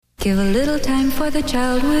Give a little time for the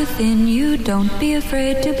child within you. Don't be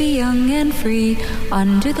afraid to be young and free.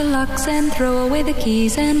 Undo the locks and throw away the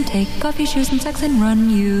keys and take off your shoes and socks and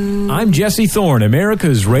run you. I'm Jesse Thorne,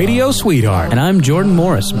 America's radio sweetheart. And I'm Jordan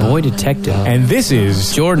Morris, boy detective. And this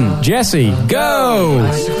is Jordan. Jesse, go!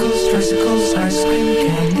 Bicycles, tricycles, ice cream,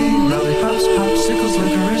 candy, lollipops, popsicles,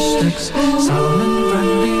 licorice sticks, Solomon,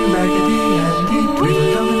 Grundy, Raggedy Andy,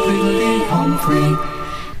 Tweedledum and Tweedledee, home free.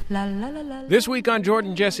 La, la, la, la, This week on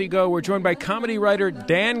Jordan Jesse Go, we're joined by comedy writer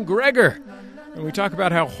Dan Gregor. And we talk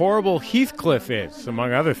about how horrible Heathcliff is,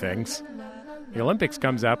 among other things. The Olympics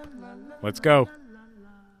comes up. Let's go.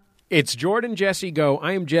 It's Jordan Jesse Go.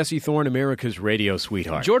 I am Jesse Thorne, America's radio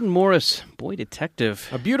sweetheart. Jordan Morris, boy detective.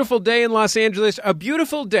 A beautiful day in Los Angeles. A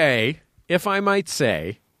beautiful day, if I might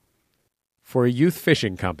say, for a youth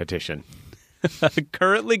fishing competition.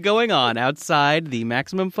 Currently going on outside the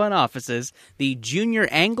Maximum Fun offices. The Junior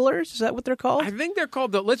Anglers, is that what they're called? I think they're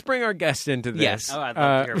called let's bring our guest into this. Yes. Oh, I'd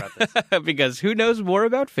love to hear about this. Because who knows more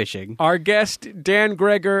about fishing? Our guest, Dan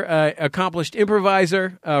Gregor, accomplished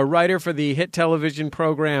improviser, writer for the hit television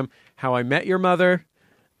program How I Met Your Mother.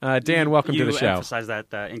 Dan, welcome to the show. You emphasized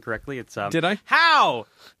that incorrectly. It's Did I? How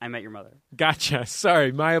I Met Your Mother. Gotcha.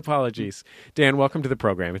 Sorry, my apologies. Dan, welcome to the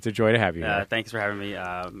program. It's a joy to have you here. Thanks for having me. It's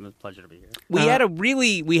a pleasure to be here. We had a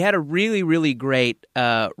really great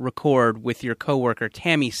record with your coworker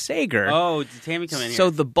Tammy Sager. Oh, did Tammy come in here? So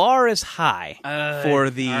the bar is high for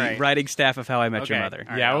the all right. writing staff of How I Met Your Okay. Mother.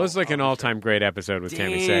 All right, Yeah, it was like I'll an all-time great episode with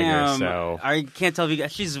Tammy Sager. Damn. So I can't tell if you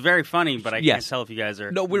guys. She's very funny, but I Yes. can't tell if you guys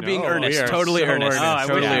are. No, we're being No, earnest. we are Totally so earnest. earnest. Oh, I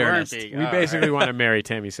totally wish we earnest. weren't. we basically want to marry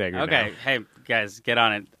Tammy Sager now. Okay, hey guys, get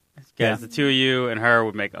on it. Guys, Yeah. the two of you and her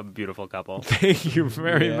would make a beautiful couple. Thank you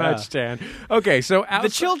very Yeah. much, Dan. Okay, so The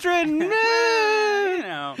children. You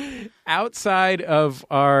know. outside of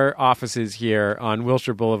our offices here on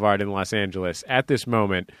Wilshire Boulevard in Los Angeles, at this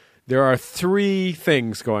moment, there are three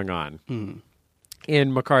things going on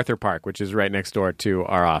in MacArthur Park, which is right next door to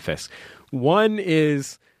our office. One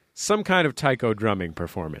is some kind of taiko drumming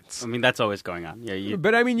performance. I mean, that's always going on. Yeah,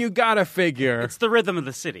 But I mean, you gotta figure it's the rhythm of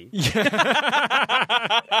the city.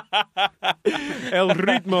 el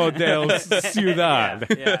ritmo del ciudad.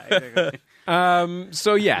 Yeah, exactly.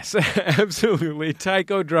 So yes, absolutely,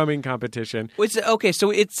 taiko drumming competition. Okay,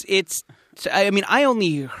 so it's. I mean, I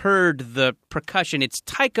only heard the percussion. It's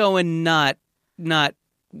taiko and not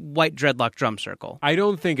white dreadlock drum circle. I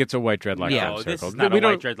don't think it's a white dreadlock Yeah. drum No, circle. this is not we a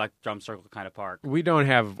don't. white dreadlock drum circle kind of park. We don't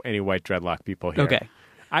have any white dreadlock people here. Okay.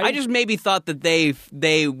 I just maybe thought that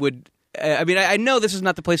they would. I mean, I know this is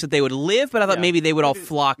not the place that they would live, but I thought Yeah. maybe they would all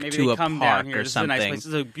flock Maybe to they a come park down here. or This something. is a nice place.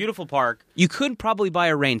 This is a beautiful park. You could probably buy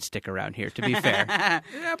a rain stick around here, to be fair.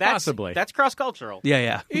 possibly. That's cross-cultural.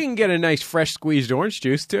 Yeah. You can get a nice fresh squeezed orange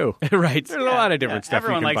juice too. Right. There's a lot of different stuff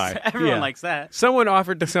everyone you can likes, buy. Everyone Yeah. likes that. Someone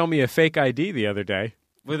offered to sell me a fake ID the other day.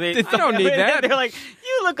 Well, they, I don't need that. They're like,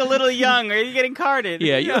 you look a little young. Are you getting carded?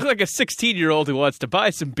 Yeah, you look like a 16-year-old who wants to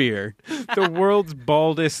buy some beer. The world's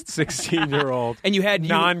baldest 16-year-old And you had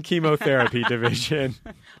non-chemotherapy division.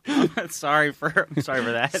 sorry for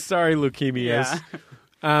that. Sorry, leukemias.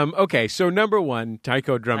 Yeah. Okay, so number one,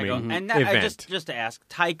 taiko drumming Taiko. And that, event. just to ask,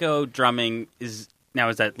 taiko drumming is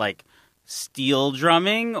that like steel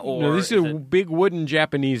drumming or No, this is big wooden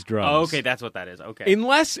Japanese drums. Oh, okay, that's what that is. Okay.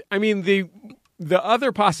 Unless, I mean, the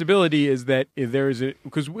other possibility is that if there is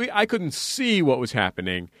because I couldn't see what was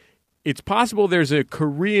happening. It's possible there's a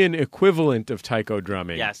Korean equivalent of taiko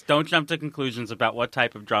drumming. Yes, don't jump to conclusions about what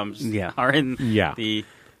type of drums Yeah. are in Yeah. the...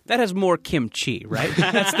 That has more kimchi, right?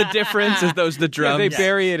 That's the difference. Is those the Yeah, drums? they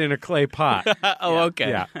bury it in a clay pot. Oh, okay.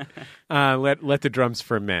 Yeah. Let the drums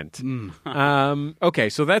ferment. Okay,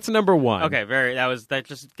 so that's number one. Okay, that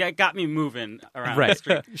just got me moving around Right. the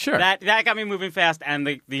street. Sure. That got me moving fast,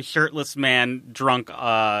 and the shirtless man drunk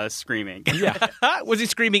screaming. Yeah. Was he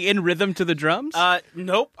screaming in rhythm to the drums?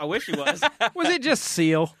 Nope. I wish he was. Was it just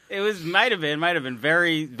Seal? It might have been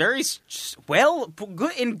very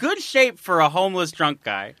in good shape for a homeless drunk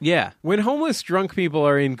guy. yeah. When homeless drunk people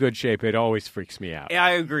are in good shape, it always freaks me out. Yeah,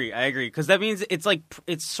 I agree. Because that means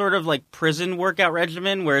it's sort of like prison workout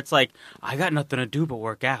regimen where it's like, I got nothing to do but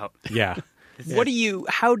work out. Yeah. How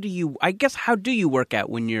do you work out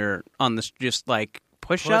when you're on this, just like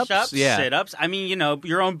push-ups? Push-ups, Yeah. sit-ups. I mean,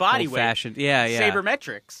 your own body weight. Old-fashioned. Yeah.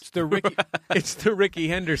 Sabermetrics. It's the Ricky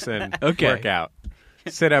Henderson Okay. workout.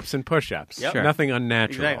 Sit-ups and push-ups. Yep. Sure. Nothing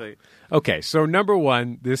unnatural. Exactly. Okay, so number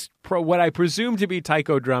one, what I presume to be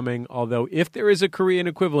taiko drumming, although if there is a Korean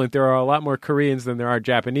equivalent, there are a lot more Koreans than there are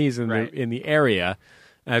Japanese in Right. the area.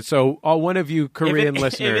 So one of you Korean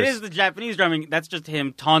listeners. If it is the Japanese drumming, that's just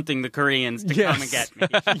him taunting the Koreans to come and get me.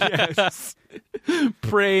 Yes.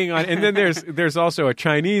 Preying on, and then there's also a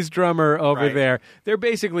Chinese drummer over there. They're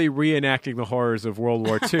basically reenacting the horrors of World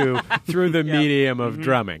War II through the medium of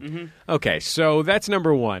drumming. Okay, so that's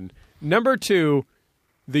number one. Number two,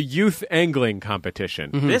 the youth angling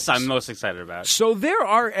competition. This I'm most excited about. So there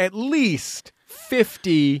are at least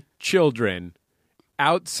 50 children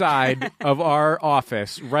outside of our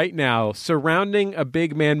office right now surrounding a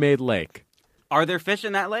big man-made lake. Are there fish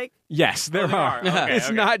in that lake? Yes, there are. Okay,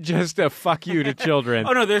 it's not just a fuck you to children.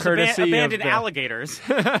 Oh no, there's courtesy abandoned of the- alligators.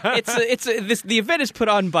 The event is put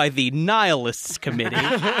on by the Nihilists Committee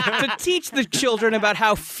to teach the children about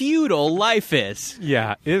how futile life is.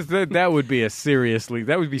 Yeah, that would be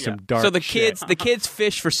some dark. So the shit. kids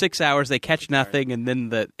fish for 6 hours, they catch nothing, and then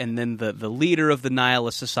the leader of the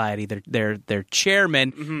Nihilist Society, their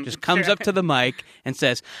chairman, just comes up to the mic and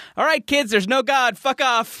says, "All right, kids, there's no God, fuck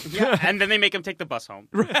off." Yeah, and then they make him take the bus home.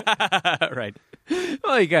 Right.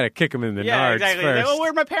 Well, you got to kick them in the nards exactly. first. Well,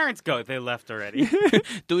 where'd my parents go? They left already.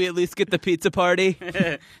 Do we at least get the pizza party?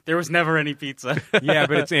 There was never any pizza. Yeah,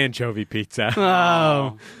 but it's anchovy pizza.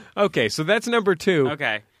 Oh. Okay, so that's number two.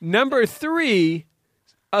 Okay. Number three,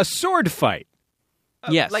 a sword fight.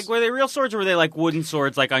 Yes. Like, were they real swords or were they like wooden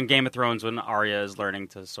swords, like on Game of Thrones when Arya is learning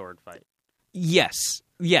to sword fight? Yes,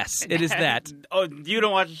 it is that. Oh, you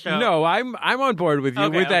don't watch the show? No, I'm on board with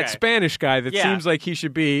you with that okay. Spanish guy that seems like he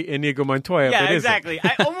should be Inigo Montoya. Yeah, but exactly.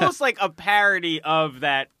 I almost like a parody of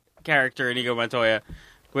that character, Inigo Montoya.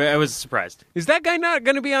 I was surprised. Is that guy not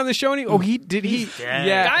going to be on the show? He's dead.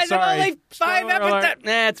 Yeah, Guys, sorry. I'm only 5 Spoiler alert. episodes.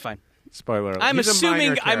 Nah, it's fine. Spoiler alert. I'm He's a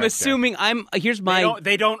minor assuming. character. Here's my.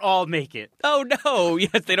 They don't all make it. Oh no!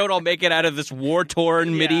 Yes, they don't all make it out of this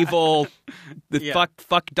war-torn medieval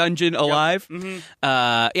fuck dungeon alive.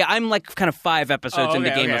 I'm like kind of 5 episodes into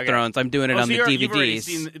Game of Thrones. I'm doing it on the DVDs. You've already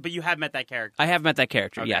seen, but you have met that character. I have met that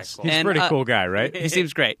character. Okay, yes, cool. He's a pretty cool guy, right? He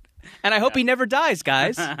seems great, and I hope he never dies,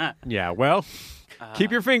 guys. Yeah, well,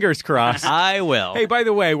 keep your fingers crossed. I will. Hey, by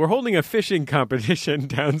the way, we're holding a fishing competition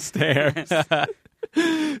downstairs.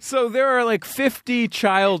 So there are like 50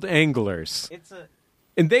 child anglers.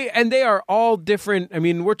 And they are all different. I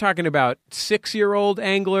mean, we're talking about 6-year-old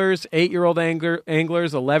anglers, 8-year-old anglers,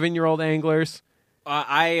 11-year-old anglers.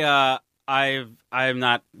 I'm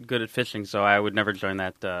not good at fishing, so I would never join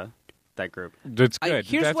that group. That's good.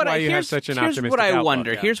 That's why you have such an optimistic Here's what I outlook.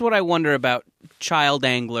 wonder. Here's what I wonder about child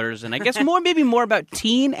anglers, and I guess maybe more about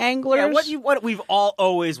teen anglers. Yeah, what we've all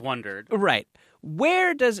always wondered. Right.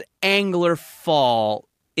 Where does angler fall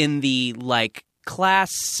in the class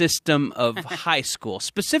system of high school,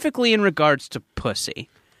 specifically in regards to pussy?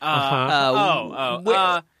 That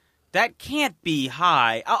can't be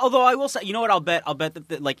high. Although I will say, you know what? I'll bet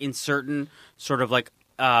that like in certain sort of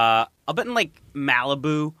I'll bet in like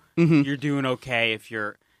Malibu, you're doing okay if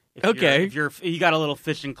you got a little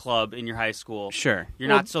fishing club in your high school. Sure. You're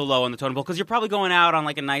not so low on the totem pole because you're probably going out on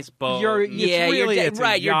like a nice boat. Your dad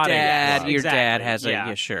has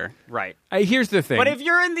Yeah. sure. Right. Here's the thing. But if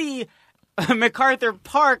you're in the MacArthur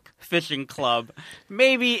Park Fishing Club,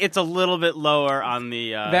 maybe it's a little bit lower on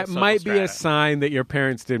the that social might be a strata. sign that your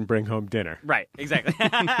parents didn't bring home dinner. Right, exactly.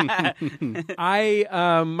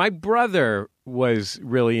 My brother was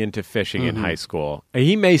really into fishing in high school.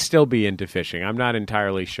 He may still be into fishing. I'm not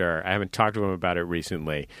entirely sure. I haven't talked to him about it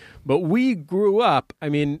recently. But we grew up. I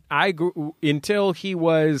mean, until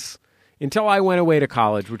I went away to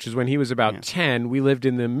college, which is when he was about 10. We lived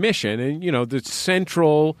in the Mission, and the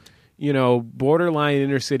central, borderline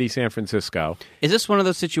inner city San Francisco. Is this one of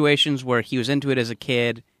those situations where he was into it as a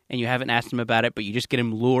kid and you haven't asked him about it, but you just get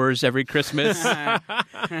him lures every Christmas?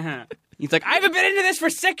 He's like, I haven't been into this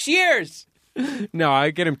for 6 years. No,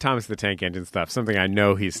 I get him Thomas the Tank Engine stuff, something I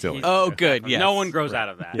know he's still into. Oh, good. Yes. No one grows out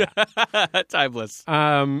of that. Timeless.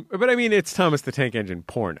 But I mean, it's Thomas the Tank Engine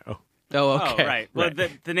porno. Oh, okay. Oh, right. Well,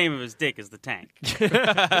 the name of his dick is the Tank.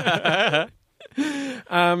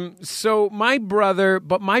 So my brother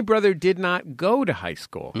did not go to high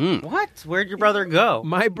school. What? Where'd your brother go?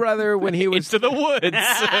 My brother, when he was Into the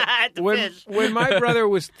woods. when my brother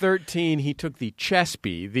was 13, he took the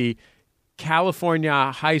CHESP, the California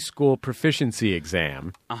High School Proficiency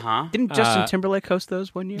Exam. Didn't Justin Timberlake host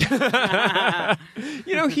those one year?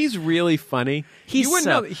 He's really funny. He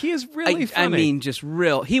is really funny. I mean, just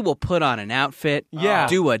real. He will put on an outfit,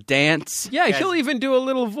 do a dance. Yeah, he'll even do a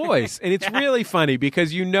little voice. And it's really funny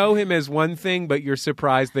because you know him as one thing, but you're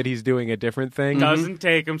surprised that he's doing a different thing. Doesn't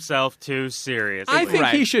take himself too serious. I think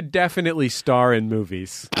he should definitely star in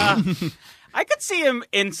movies. I could see him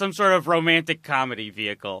in some sort of romantic comedy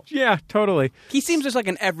vehicle. Yeah, totally. He seems just like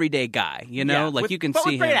an everyday guy, you know? Yeah, you can but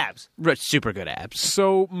see with great him. abs. Super good abs.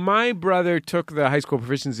 So my brother took the high school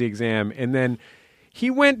proficiency exam, and then he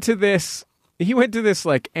went to this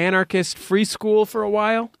like anarchist free school for a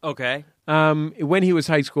while. Okay. When he was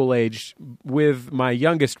high school age, with my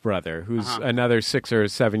youngest brother, who's another 6 or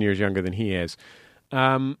 7 years younger than he is.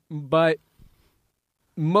 But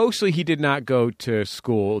mostly he did not go to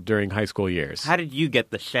school during high school years. How did you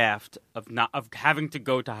get the shaft of having to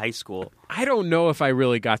go to high school? I don't know if I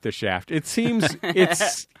really got the shaft. It seems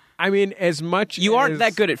it's. I mean, as much You aren't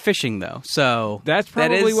that good at fishing, though, so that's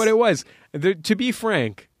probably what it was. To be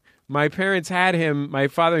frank, my parents had him. My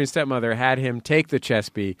father and stepmother had him take the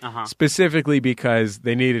Chesby specifically because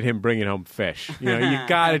they needed him bringing home fish. You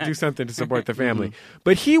got to do something to support the family.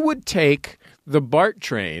 But he would take the BART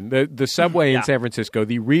train, the subway in San Francisco,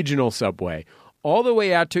 the regional subway, all the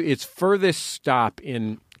way out to its furthest stop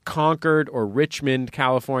in Concord or Richmond,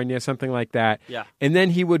 California, something like that. Yeah. And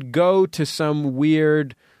then he would go to some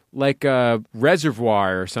weird, like a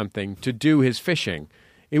reservoir or something to do his fishing.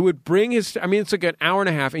 It would bring his, it's like an hour and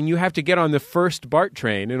a half, and you have to get on the first BART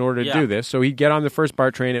train in order to do this. So he'd get on the first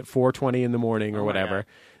BART train at 4:20 in the morning or whatever.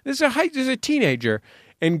 This is a teenager.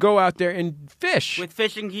 And go out there and fish. With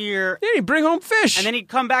fishing gear. Yeah, he'd bring home fish. And then he'd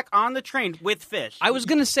come back on the train with fish. I was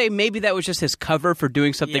going to say maybe that was just his cover for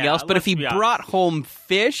doing something else, but if he brought home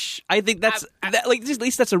fish, I think at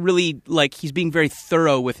least that's a really, he's being very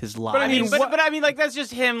thorough with his life. But that's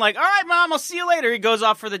just him, all right, Mom, I'll see you later. He goes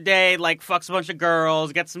off for the day, fucks a bunch of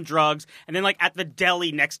girls, gets some drugs, and then, at the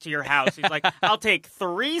deli next to your house, he's like, I'll take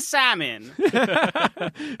 3 salmon.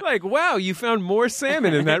 Wow, you found more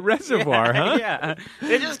salmon in that reservoir, huh? Yeah.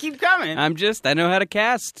 They just keep coming. I know how to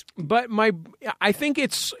cast. But I think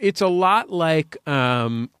it's a lot like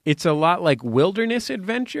wilderness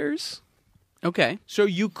adventures. Okay. So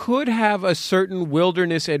you could have a certain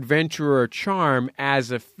wilderness adventurer charm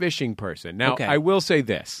as a fishing person. Now, I will say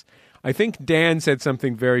this. I think Dan said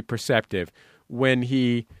something very perceptive when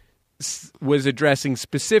he was addressing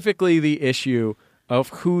specifically the issue of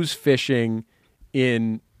who's fishing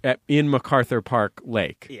in MacArthur Park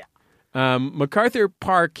Lake. Yeah. MacArthur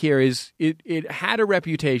Park here it had a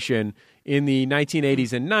reputation in the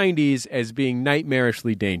 1980s and 90s as being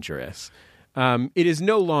nightmarishly dangerous. It is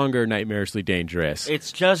no longer nightmarishly dangerous.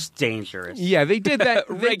 It's just dangerous. Yeah, they did that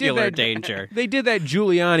regular danger. They did that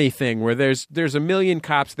Giuliani thing where there's a million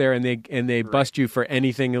cops there and they bust you for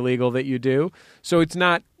anything illegal that you do. So it's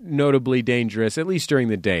not notably dangerous, at least during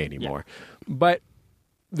the day anymore. Yeah. But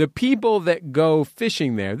the people that go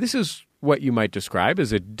fishing there, this is what you might describe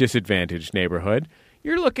as a disadvantaged neighborhood.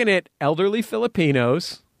 You're looking at elderly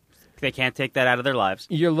Filipinos. They can't take that out of their lives.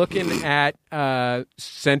 You're looking at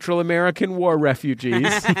Central American war refugees.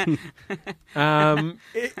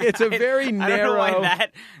 It's a very narrow. I don't know why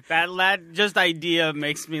that just idea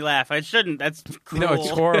makes me laugh. I shouldn't. That's cruel. No, it's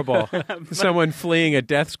horrible. Someone fleeing a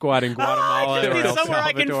death squad in Guatemala or El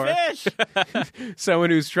Salvador. I can fish. Someone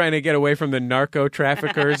who's trying to get away from the narco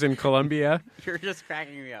traffickers in Colombia. You're just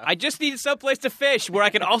cracking me up. I just need someplace to fish where I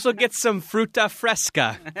can also get some fruta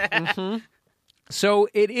fresca. Mm-hmm. So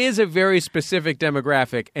it is a very specific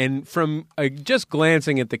demographic, and from just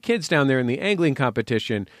glancing at the kids down there in the angling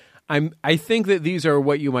competition, I think that these are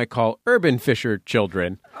what you might call urban fisher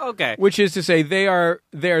children. Okay, which is to say they are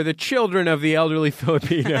the children of the elderly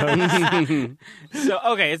Filipinos. So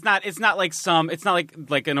it's not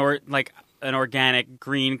like an organic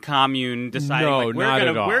green commune deciding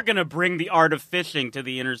we're gonna bring the art of fishing to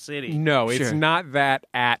the inner city. No, it's not that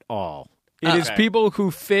at all. It is people who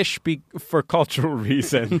fish for cultural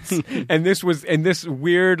reasons, and this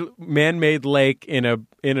weird man-made lake in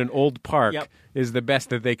an old park is the best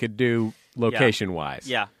that they could do location-wise.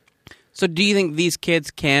 Yeah. So, do you think these kids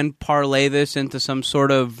can parlay this into some sort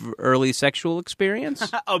of early sexual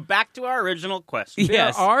experience? Back to our original question.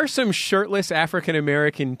 Yes. There are some shirtless African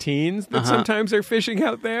American teens that sometimes are fishing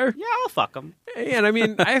out there. Yeah, I'll fuck them. And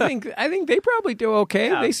I think they probably do okay.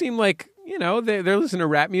 Yeah. They seem like they're listening to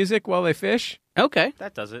rap music while they fish. Okay,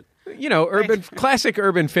 that does it. Classic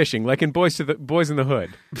urban fishing, like in Boys in the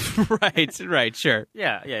Hood. right, sure.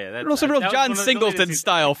 Yeah. Some real John Singleton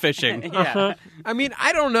style fishing. Yeah.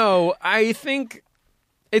 I don't know. I think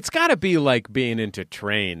it's got to be like being into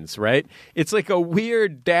trains, right? It's like a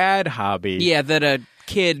weird dad hobby. Yeah, that a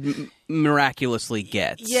kid miraculously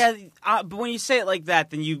gets. Yeah, but when you say it like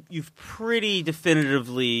that, then you've pretty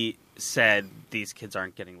definitively said these kids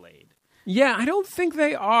aren't getting laid. Yeah, I don't think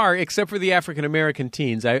they are, except for the African American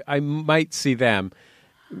teens. I might see them.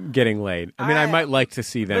 getting laid. I mean, I might like to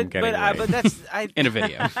see them getting laid. But that's in a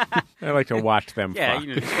video. I like to watch them fuck.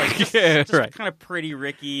 Just right. kind of Pretty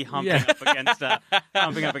Ricky humping up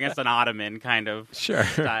against an ottoman kind of Sure.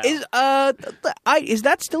 style. Is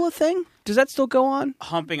that still a thing? Does that still go on?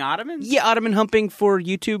 Humping ottomans? Yeah, ottoman humping for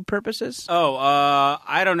YouTube purposes. Oh,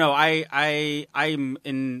 I don't know. I'm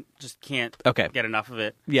in just can't get enough of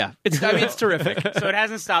it. Yeah, it's terrific. So it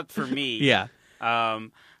hasn't stopped for me. Yeah.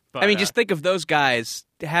 But, I mean, just think of those guys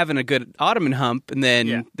having a good ottoman hump and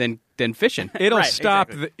then fishing. It'll Right, stop.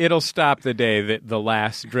 exactly. It'll stop the day that the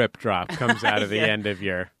last drip drop comes out of the end of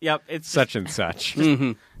your it's such and such.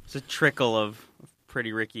 It's a trickle of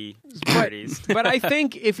Pretty Ricky parties. But I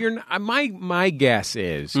think if you're my guess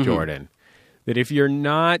is Jordan that if you're in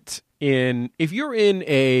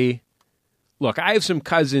a look, I have some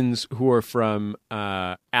cousins who are from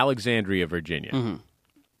Alexandria, Virginia.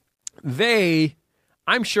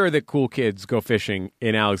 I'm sure that cool kids go fishing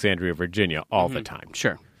in Alexandria, Virginia all the time.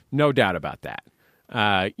 Sure. No doubt about that.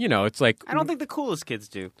 It's like I don't think the coolest kids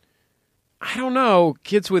do. I don't know,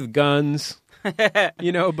 kids with guns.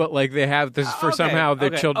 But like they have this for somehow their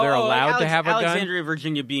children they're allowed to have a gun. Alexandria,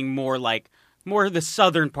 Virginia being more the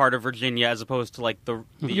southern part of Virginia as opposed to like the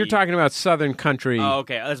You're talking about southern country. Oh,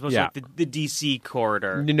 okay. As opposed to like the DC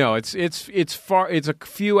corridor. No, it's far. It's a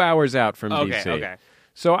few hours out from DC. Okay.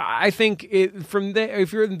 So I think from there,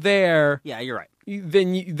 if you're there, Yeah, you're right.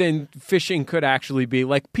 then fishing could actually be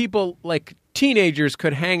like people like teenagers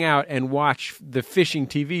could hang out and watch the fishing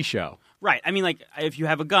TV show. Right. I mean, like, if you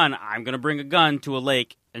have a gun, I'm going to bring a gun to a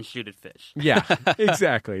lake and shoot at fish. Yeah,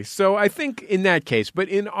 exactly. So I think in that case, but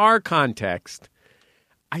in our context,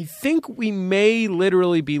 I think we may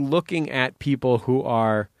literally be looking at people who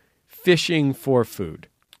are fishing for food.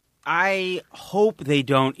 I hope they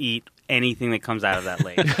don't eat anything that comes out of that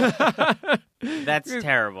lake. That's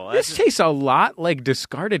terrible. This tastes a lot like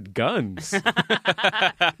discarded guns.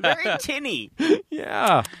 Very tinny.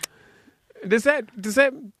 Yeah. Does that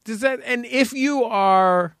and if you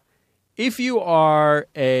are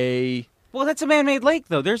a Well, that's a man-made lake,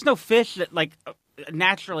 though. There's no fish that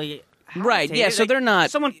naturally. Right, habitate. yeah, so they're not.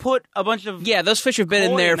 Someone put a bunch of. Yeah, those fish have been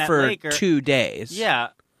in koi there that for lake 2 days. Yeah.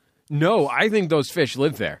 No, I think those fish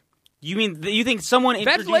live there. You think someone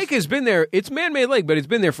introduced... That lake has been there. It's a man-made lake, but it's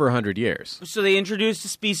been there for 100 years. So they introduced a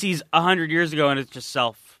species 100 years ago, and it's just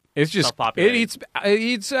It's just self-populating. it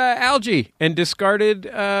eats algae and discarded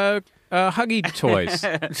Huggy toys.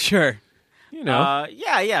 Sure.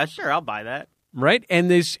 Yeah, sure, I'll buy that. Right? And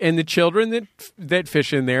the children that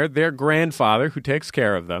fish in there, their grandfather who takes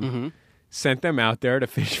care of them sent them out there to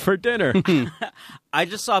fish for dinner. I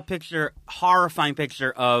just saw a horrifying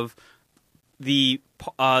picture of the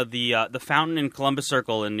fountain in Columbus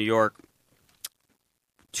Circle in New York.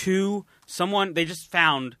 They just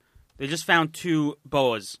found 2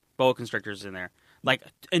 boa constrictors in there. Like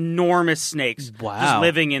enormous snakes, just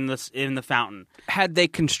living in the fountain. Had they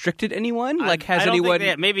constricted anyone? Like, has I don't anyone?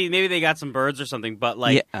 think maybe they got some birds or something, but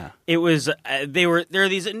it was there are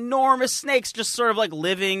these enormous snakes just sort of like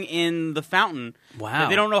living in the fountain. Wow.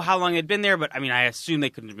 They don't know how long they'd been there, but I mean, I assume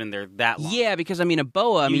they couldn't have been there that long. Yeah, because I mean, a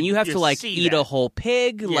boa. I mean, you have to like see eat that. a whole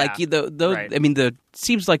pig. Yeah. Like those. Right. I mean,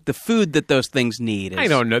 seems like the food that those things need. I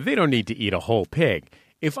don't know. They don't need to eat a whole pig.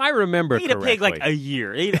 If I remember Eat correctly, a pig like a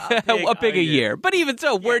year. Eat a pig a year. But even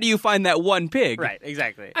so, where do you find that one pig? Right,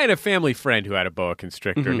 exactly. I had a family friend who had a boa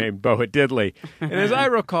constrictor named Boa Diddley. And as I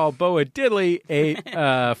recall, Boa Diddley ate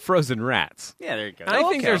frozen rats. Yeah, there you go. I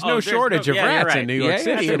think there's no shortage of rats in New York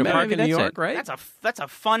City in a park in New York, right? That's a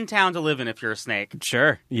fun town to live in if you're a snake.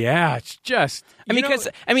 Sure. Yeah, it's just... because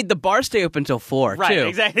the bars stay open till 4, right, too.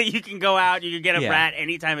 Exactly. You can go out, you can get a rat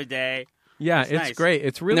any time of day. Yeah, it's nice. great.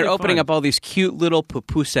 It's really and they're opening fun. up all these cute little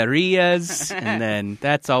pupuserias, and then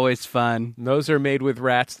that's always fun. Those are made with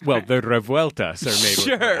rats. Well, the revueltas are made with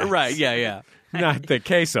rats. Sure, right, yeah. Not the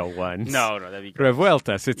queso ones. No, that'd be great.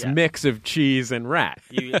 Revueltas, it's mix of cheese and rat.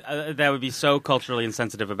 That would be so culturally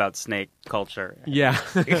insensitive about snake culture. Yeah,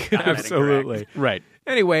 absolutely. Right.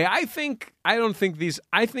 Anyway, I think these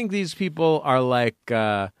people are like...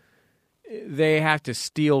 they have to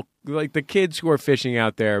steal, like the kids who are fishing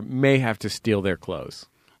out there may have to steal their clothes.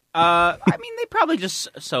 I mean, they probably just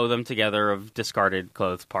sew them together of discarded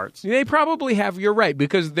clothes parts. They probably have, you're right,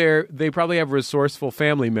 because they probably have resourceful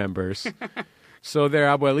family members. So their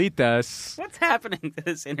abuelitas. What's happening to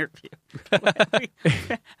this interview?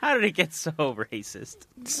 How did it get so racist?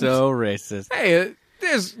 So racist. Hey,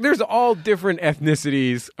 there's all different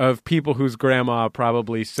ethnicities of people whose grandma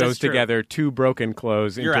probably sews together 2 broken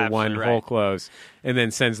clothes into one whole clothes and then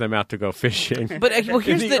sends them out to go fishing. But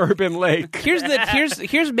here's in the urban lake.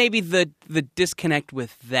 Here's maybe the disconnect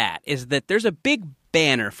with that is that there's a big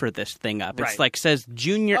banner for this thing up. It's Right. says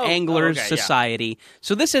Junior Anglers okay, Society.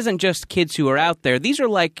 So this isn't just kids who are out there. These are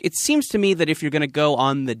it seems to me that if you're going to go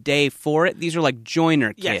on the day for it, these are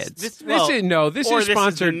joiner Yes, kids. this is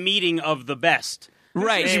sponsored. the meeting of the best.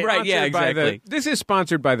 Right, This is right, yeah, sponsored by exactly. this is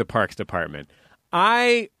sponsored by the Parks Department.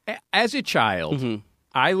 As a child,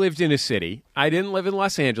 I lived in a city. I didn't live in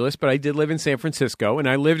Los Angeles, but I did live in San Francisco, and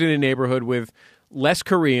I lived in a neighborhood with less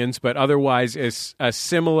Koreans, but otherwise is a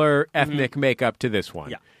similar ethnic makeup to this one.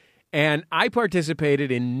 Yeah. And I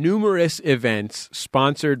participated in numerous events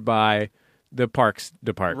sponsored by the Parks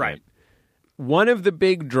Department. Right. One of the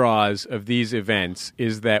big draws of these events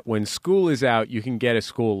is that when school is out, you can get a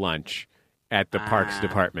school lunch at the Parks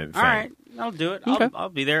Department thing. All right, I'll do it. Okay. I'll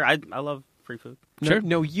be there. I love free food.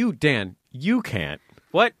 No, you, Dan, you can't.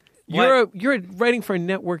 What? You're writing for a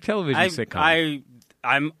network television sitcom.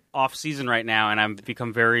 I'm off season right now, and I've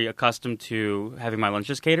become very accustomed to having my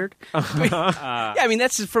lunches catered. Yeah, I mean,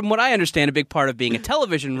 that's, from what I understand, a big part of being a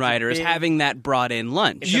television writer is having that brought in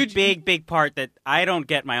lunch. It's a big part that I don't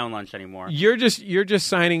get my own lunch anymore. You're just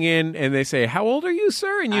signing in, and they say, "How old are you,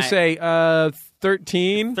 sir?" And you say,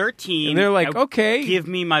 13. 13. And they're like, "Okay, Give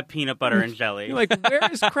me my peanut butter and jelly. You're like,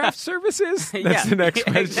 "Where is craft services?" That's Yeah, the next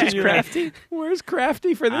question. exactly. You're like, "Where's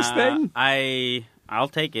Crafty for this thing?" I'll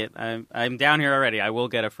take it. I'm down here already. I will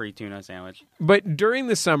get a free tuna sandwich. But during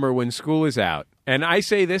the summer when school is out, and I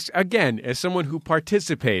say this again as someone who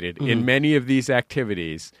participated in many of these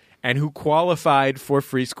activities and who qualified for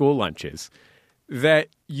free school lunches, that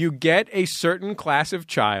you get a certain class of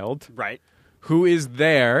child Right. who is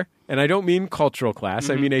there, and I don't mean cultural class,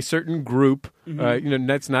 I mean a certain group,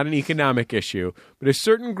 that's not an economic issue, but a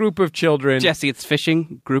certain group of children Jesse, it's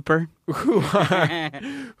fishing grouper. who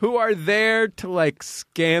are there to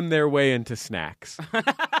scam their way into snacks.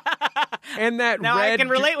 And that Now red I can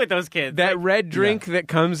relate with those kids. that red drink that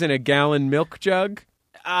comes in a gallon milk jug.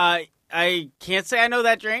 I can't say I know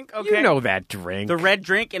that drink. Okay. You know that drink. The red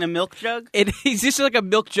drink in a milk jug? It's just like a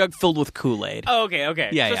milk jug filled with Kool-Aid. Oh, okay.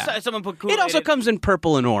 Yeah, so yeah. Someone put Kool-Aid It also in. comes in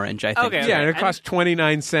purple and orange, I think. Okay. Yeah, and it costs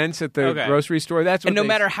 29 cents at the grocery store. That's what And no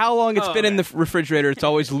matter how long it's been in the refrigerator, it's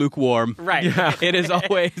always lukewarm. Right. Yeah. It is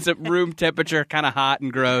always at room temperature, kind of hot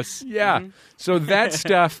and gross. Yeah. So that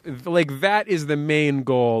stuff, that is the main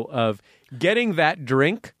goal of getting that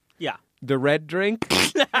drink. Yeah. The red drink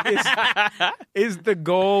is the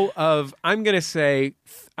goal of, I'm going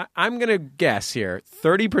to guess here,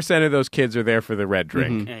 30% of those kids are there for the red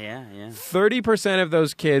drink. Yeah. 30% of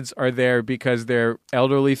those kids are there because their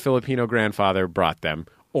elderly Filipino grandfather brought them,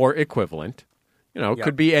 or equivalent.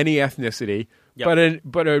 Could be any ethnicity. Yep.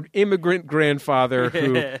 But an immigrant grandfather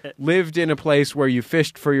who lived in a place where you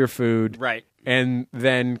fished for your food. Right. And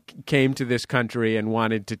then came to this country and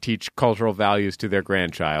wanted to teach cultural values to their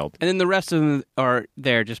grandchild. And then the rest of them are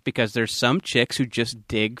there just because there's some chicks who just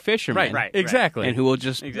dig fishermen. Right. Exactly. And who will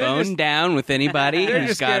just bone down with anybody They're who's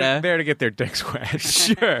just got there to get their dicks wet.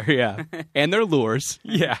 Sure, yeah. And their lures.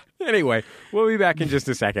 Yeah. Anyway, we'll be back in just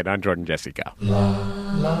a second on Jordan Jesse Go.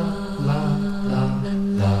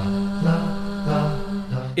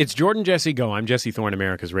 It's Jordan Jesse Go. I'm Jesse Thorne,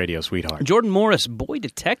 America's radio sweetheart. Jordan Morris, boy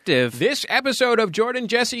detective. This episode of Jordan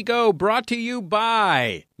Jesse Go brought to you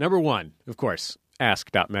by, number one, of course,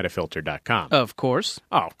 ask.metafilter.com. Of course.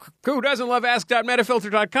 Oh, who doesn't love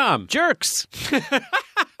ask.metafilter.com? Jerks.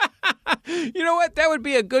 You know what? That would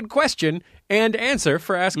be a good question and answer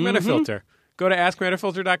for Ask Metafilter. Go to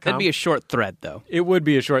askmetafilter.com. That'd be a short thread, though. It would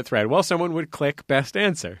be a short thread. Well, someone would click best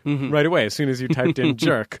answer right away as soon as you typed in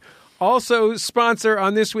jerk. Also, sponsor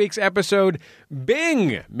on this week's episode,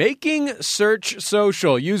 Bing, making search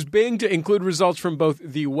social. Use Bing to include results from both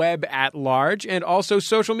the web at large and also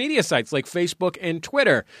social media sites like Facebook and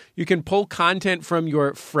Twitter. You can pull content from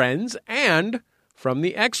your friends and from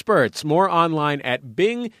the experts. More online at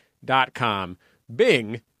bing.com.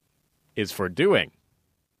 Bing is for doing.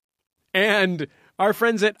 And our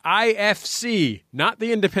friends at IFC, not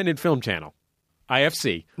the Independent Film Channel,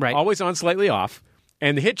 IFC, right. Always on, slightly off.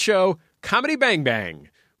 And the hit show Comedy Bang Bang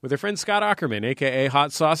with their friend Scott Aukerman, a.k.a. Hot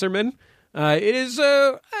Saucerman.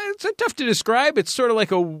 It's tough to describe. It's sort of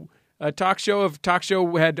like a talk show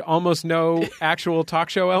had almost no actual talk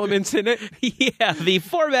show elements in it. Yeah, the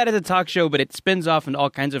format is a talk show, but it spins off into all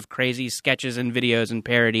kinds of crazy sketches and videos and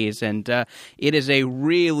parodies, and it is a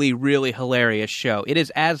really, really hilarious show. It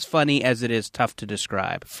is as funny as it is tough to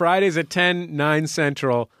describe. Fridays at 10, 9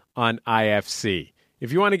 Central on IFC.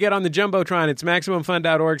 If you want to get on the Jumbotron, it's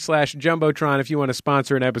MaximumFun.org/Jumbotron. If you want to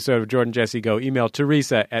sponsor an episode of Jordan Jesse Go, email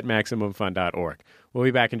Teresa at MaximumFun.org. We'll be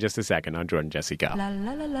back in just a second on Jordan Jesse Go.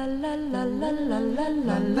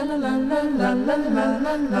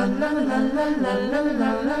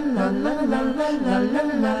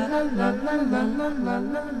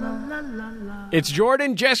 It's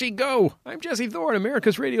Jordan Jesse Go. I'm Jesse Thorne,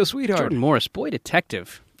 America's radio sweetheart. Jordan Morris, boy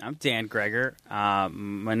detective. I'm Dan Gregor.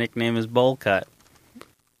 My nickname is Bowlcut.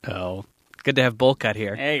 Oh, good to have Bowlcut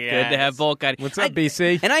here. Hey, good to have Bowlcut. What's up,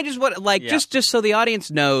 BC? And I just want just so the audience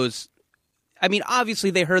knows. I mean, obviously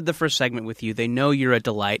they heard the first segment with you. They know you're a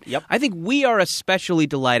delight. Yep. I think we are especially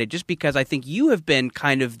delighted just because I think you have been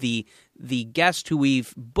kind of the guest who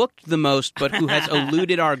we've booked the most, but who has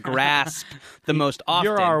eluded our grasp the most often.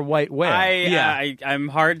 You're our white whale. I'm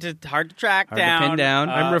hard to track Hard down. to pin down.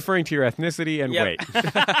 I'm referring to your ethnicity and Yep. weight.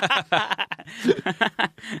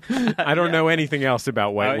 I don't know anything else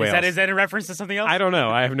about white whales. Is that a reference to something else? I don't know.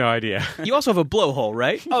 I have no idea. You also have a blowhole,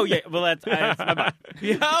 right? Oh yeah, well that's my butt.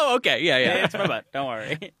 Yeah. Oh, okay. Yeah. It's my butt. Don't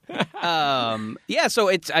worry. Yeah. So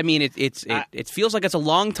it feels like it's a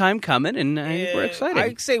long time coming, and we're excited.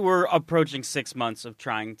 I'd say we're approaching 6 months of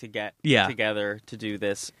trying to get together to do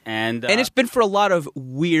this, and it's been for a lot of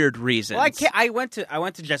weird reasons. Well, I went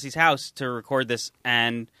to Jesse's house to record this,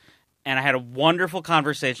 and I had a wonderful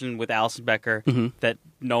conversation with Allison Becker that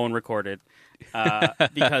no one recorded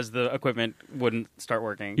because the equipment wouldn't start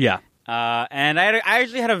working. Yeah. And I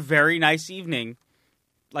actually had a very nice evening.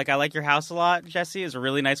 Like, I like your house a lot, Jesse. It's a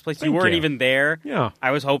really nice place. You weren't even there. Yeah.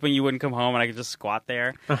 I was hoping you wouldn't come home and I could just squat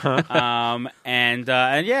there. Uh-huh. And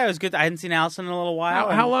yeah, it was good. I hadn't seen Allison in a little while.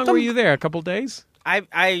 How long were you there? A couple days?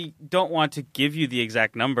 I don't want to give you the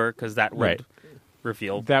exact number because that would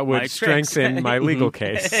reveal that would my strengthen tricks. my legal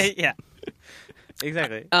case. Yeah.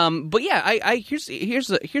 Exactly. But yeah, here's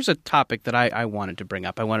a topic that I wanted to bring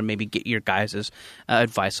up. I want to maybe get your guys'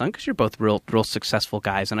 advice on, because you're both real successful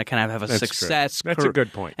guys, and I kind of have a success. That's a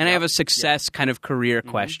good point. And I have a success kind of career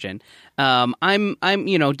question. I'm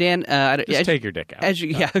Dan. Just take your dick out.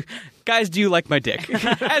 Guys, do you like my dick?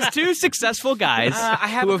 As two successful guys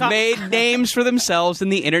who have made names for themselves in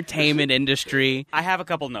the entertainment industry, I have a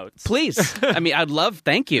couple notes. Please. I mean, I'd love.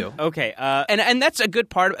 Thank you. Okay. And that's a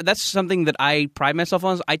good part. That's something that I pride myself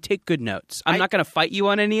on. Is I take good notes. I'm not going to fight you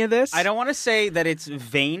on any of this. I don't want to say that it's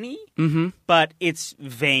veiny, but it's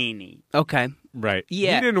veiny. Okay. Right.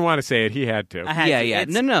 Yeah. He didn't want to say it. He had to. I had to. Yeah.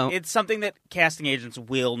 It's, No. It's something that casting agents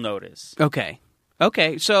will notice. Okay.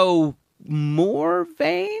 So more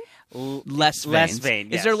vain? Less vain. Less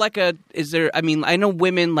vain, yes. I mean, I know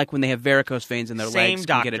women, like when they have varicose veins in their Same legs,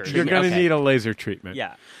 can get a doctor. treatment. You're going to need a laser treatment.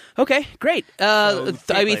 Yeah. Okay, great.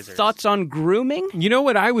 lasers. Thoughts on grooming? You know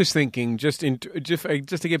what I was thinking, just to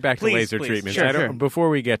get back to laser treatments. Sure. Before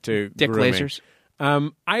we get to Dick grooming, lasers.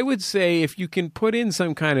 I would say if you can put in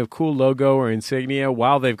some kind of cool logo or insignia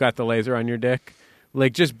while they've got the laser on your dick,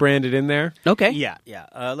 like just brand it in there. Okay. Yeah.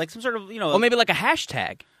 Like some sort of, Well, maybe like a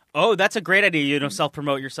hashtag. Oh, that's a great idea.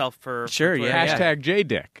 Self-promote yourself for... Sure, yeah. Hashtag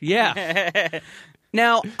JDick. Yeah.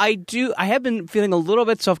 Now, I have been feeling a little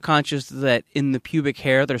bit self-conscious that in the pubic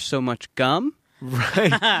hair there's so much gum.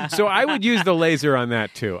 Right. So I would use the laser on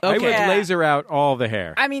that, too. Okay. I would laser out all the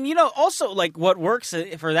hair. I mean, also, like, what works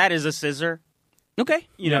for that is a scissor. Okay.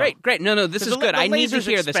 Great. No, this is good. I need to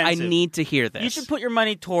hear this. I need to hear this. You should put your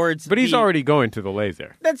money towards But he's already going to the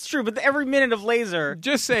laser. That's true, but every minute of laser...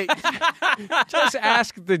 Just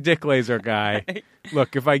ask the dick laser guy,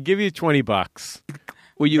 look, if I give you $20...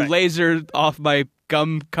 Will you laser off my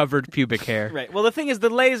gum-covered pubic hair? Right. Well, the thing is,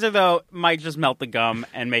 the laser, though, might just melt the gum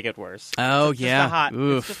and make it worse. Oh, it's yeah.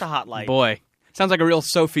 It's just a hot light. Boy. Sounds like a real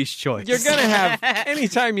Sophie's choice. You're going to have,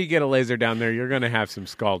 anytime you get a laser down there, you're going to have some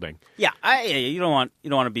scalding. Yeah, you don't want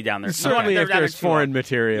to be down there. Certainly if there's foreign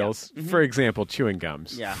materials, Yeah. for example, chewing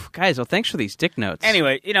gums. Yeah. Guys, well, thanks for these dick notes.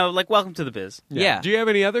 Anyway, welcome to the biz. Yeah. Do you have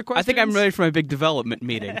any other questions? I think I'm ready for my big development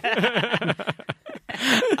meeting.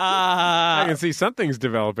 I can see something's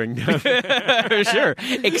developing. Sure.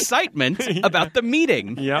 Excitement about the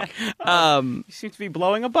meeting. Yeah. You seem to be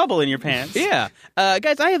blowing a bubble in your pants. Yeah.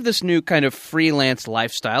 Guys, I have this new kind of freelance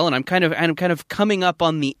lifestyle, and I'm kind of coming up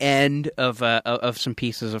on the end of some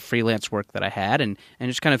pieces of freelance work that I had, and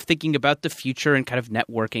just kind of thinking about the future and kind of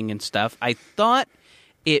networking and stuff. I thought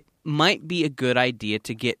it might be a good idea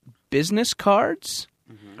to get business cards.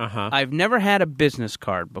 Uh-huh. I've never had a business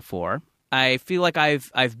card before. I feel like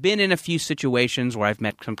I've been in a few situations where I've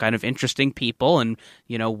met some kind of interesting people, and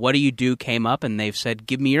what do you do came up, and they've said,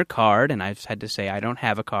 "Give me your card," and I've had to say I don't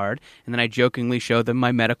have a card, and then I jokingly show them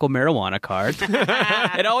my medical marijuana card.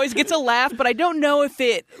 It always gets a laugh, but I don't know if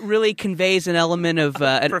it really conveys an element of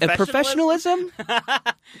professionalism.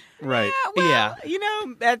 Right. Well,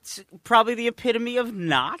 that's probably the epitome of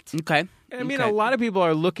not. Okay. I mean, a lot of people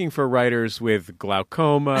are looking for writers with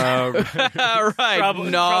glaucoma, right? Trouble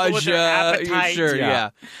with their Nausea. appetite. Sure.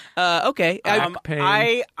 Yeah. Okay.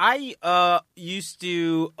 pain. I used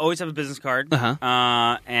to always have a business card,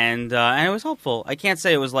 and it was helpful. I can't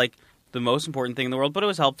say it was like the most important thing in the world, but it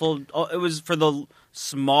was helpful. It was for the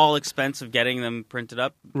small expense of getting them printed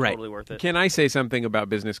up. Right. Totally worth it. Can I say something about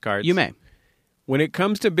business cards? You may. When it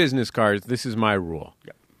comes to business cards, this is my rule.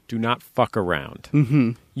 Yep. Do not fuck around.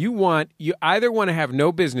 Mm-hmm. You either want to have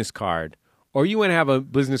no business card, or you want to have a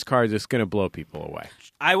business card that's going to blow people away.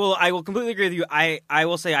 I will completely agree with you. I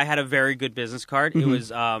will say I had a very good business card. It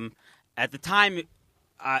was at the time.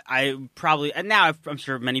 I probably, and now I'm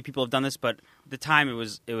sure many people have done this, but at the time it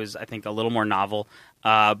was I think a little more novel.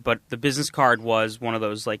 But the business card was one of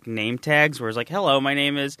those like name tags where it's like, "Hello, my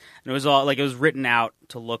name is," and it was all like it was written out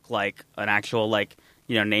to look like an actual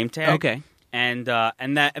name tag. Okay. And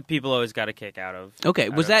that people always got a kick out of. Okay,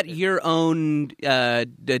 was that your own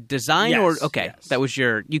design, Yes, or okay, yes. that was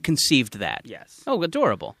you conceived that? Yes. Oh,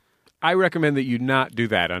 adorable. I recommend that you not do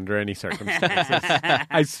that under any circumstances.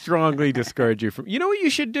 I strongly discourage you from. You know what you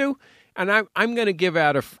should do? And I'm going to give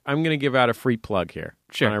out a free plug here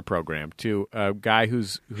on our program to a guy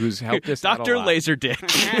who's helped us out a Dr. lot.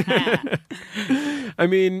 Laserdick. I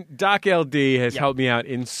mean, Doc LD has helped me out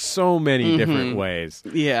in so many different ways.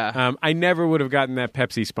 Yeah. I never would have gotten that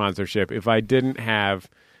Pepsi sponsorship if I didn't have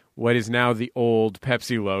what is now the old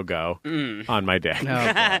Pepsi logo on my deck.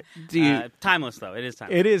 Timeless, though. It is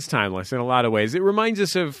timeless. It is timeless in a lot of ways. It reminds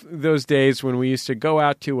us of those days when we used to go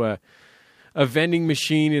out to a vending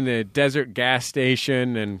machine in a desert gas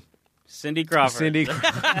station and Cindy Crawford.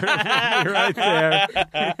 Right there.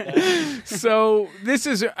 So this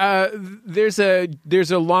is there's a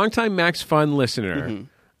longtime Max Fun listener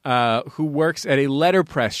who works at a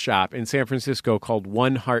letterpress shop in San Francisco called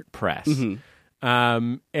One Heart Press,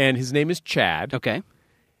 and his name is Chad. Okay.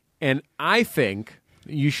 And I think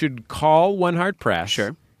you should call One Heart Press.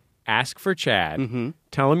 Sure. Ask for Chad.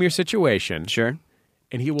 Tell him your situation. Sure.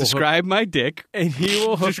 And he will describe my dick. And he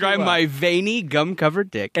will describe my veiny,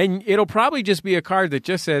 gum-covered dick. And it'll probably just be a card that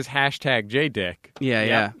just says #JDick.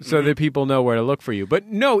 Yeah. So that people know where to look for you. But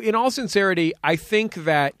no, in all sincerity, I think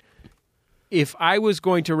that if I was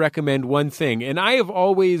going to recommend one thing, and I have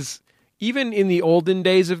always, even in the olden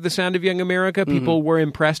days of The Sound of Young America, people were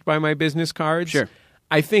impressed by my business cards. Sure.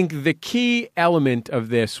 I think the key element of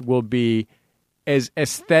this will be as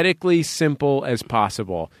aesthetically simple as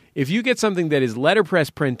possible. If you get something that is letterpress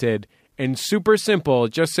printed and super simple,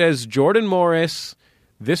 it just says Jordan Morris,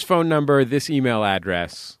 this phone number, this email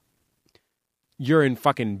address, you're in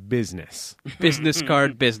fucking business. Business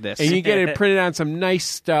card business. And you get it printed on some nice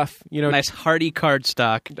stuff. Nice hardy card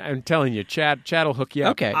stock. I'm telling you, Chad will hook you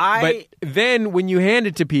up. Okay. But then when you hand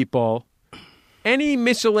it to people, any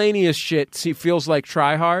miscellaneous shit feels like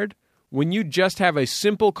try hard. When you just have a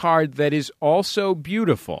simple card that is also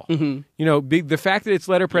beautiful, the fact that it's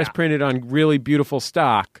letterpress printed on really beautiful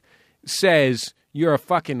stock says you're a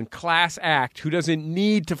fucking class act who doesn't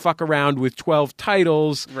need to fuck around with 12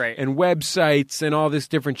 titles and websites and all this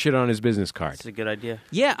different shit on his business card. That's a good idea.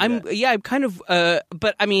 Yeah, I'm kind of,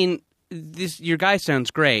 but I mean, your guy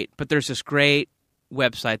sounds great, but there's this great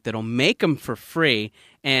website that'll make them for free,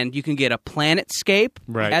 and you can get a planetscape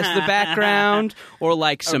as the background, or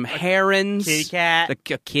like some herons, kitty cat, a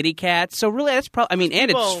kitty cat. So really, that's probably. I mean, and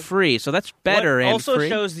it's free, so that's better. What and also free.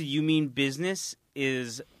 shows that you mean business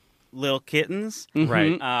is little kittens,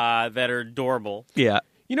 right? That are adorable. Yeah.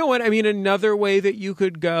 You know what? I mean, another way that you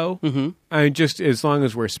could go, I mean, just as long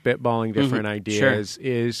as we're spitballing different ideas,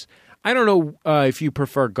 is. I don't know if you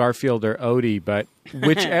prefer Garfield or Odie, but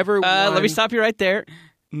whichever one... Let me stop you right there.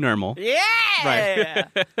 Normal. Yeah! Right.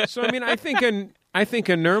 So, I mean, I think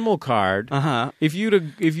a normal card, if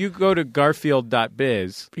you go to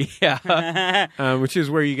garfield.biz, which is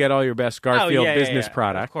where you get all your best Garfield business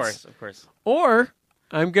products. Of course. Or,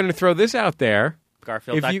 I'm going to throw this out there.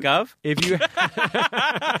 Garfield.gov? If you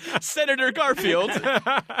Senator Garfield.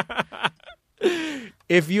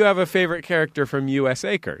 If you have a favorite character from U.S.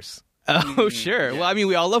 Acres. Oh, sure. Well, I mean,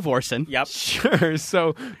 we all love Orson. Yep. Sure.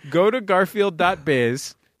 So go to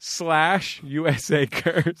garfield.biz/US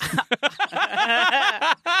Acres.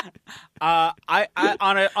 I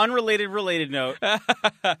on an related note,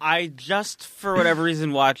 I just for whatever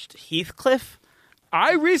reason watched Heathcliff.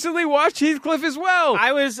 I recently watched Heathcliff as well.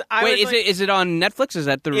 Is it on Netflix? Is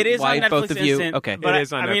that the it is why on Netflix both of you? Instant, Okay, but it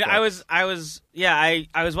is on Netflix.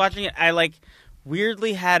 I was watching it. I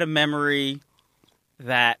weirdly had a memory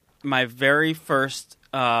that my very first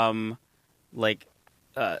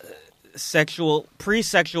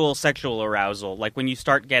pre-sexual sexual arousal, like when you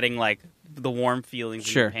start getting like the warm feelings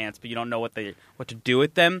in your pants, but you don't know what to do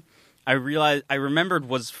with them. I remembered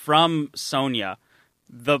was from Sonia.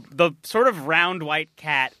 The sort of round white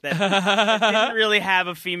cat that didn't really have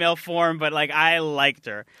a female form, but like I liked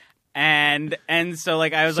her, and so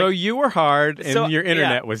like I was so like, you were hard and your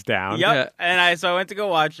internet was down. Yep, and I went to go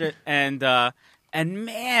watch it, and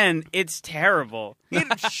man, it's terrible.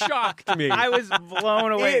 It shocked me. I was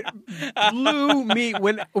blown away. It blew me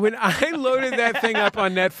when I loaded that thing up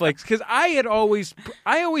on Netflix because I always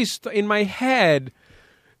in my head.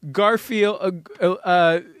 Garfield,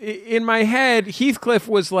 in my head, Heathcliff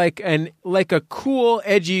was like a cool,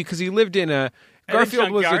 edgy because he lived in a. Garfield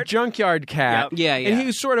was a junkyard cat. Yep. Yeah. And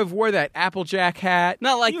he sort of wore that Applejack hat.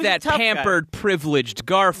 Not like that pampered, privileged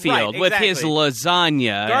Garfield with his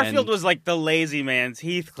lasagna. Garfield was like the lazy man's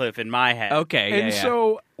Heathcliff in my head. Okay, and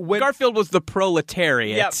so when Garfield was the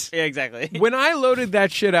proletariat. Yep, yeah, exactly. When I loaded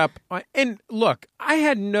that shit up, and look, I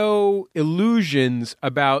had no illusions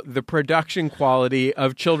about the production quality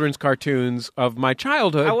of children's cartoons of my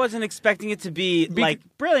childhood. I wasn't expecting it to be like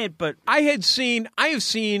brilliant, but I have seen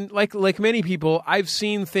like many people, I've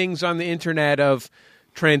seen things on the internet of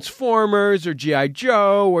Transformers or G.I.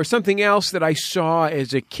 Joe or something else that I saw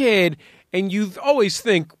as a kid, and you always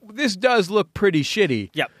think this does look pretty shitty.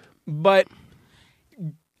 Yep. But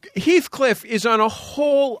Heathcliff is on a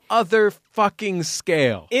whole other fucking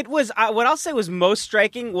scale. It was what I'll say was most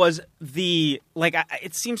striking was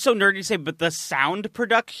it seems so nerdy to say, but the sound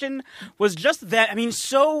production was just that. I mean,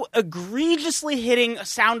 so egregiously hitting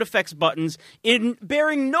sound effects buttons in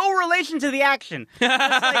bearing no relation to the action.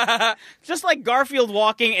 Just like Garfield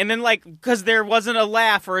walking, and then like because there wasn't a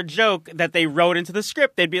laugh or a joke that they wrote into the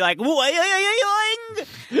script, they'd be like,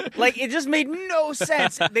 like it just made no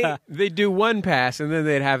sense. They do one pass, and then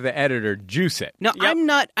they'd have the editor juice it. No, yep.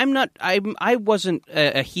 I wasn't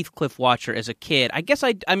a Heathcliff watcher as a kid. I guess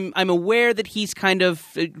I'm aware that he's kind of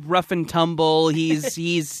rough and tumble. He's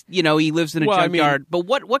he lives in a junkyard. But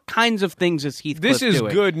what kinds of things is Heathcliff doing? This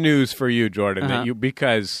is good news for you, Jordan,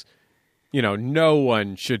 because no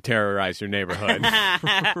one should terrorize your neighborhood.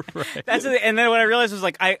 Right. That's and then what I realized was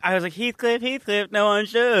like I was like Heathcliff, no one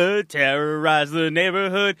should terrorize the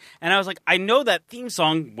neighborhood, and I was like I know that theme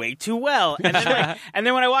song way too well, and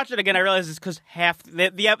then when I watched it again, I realized it's because half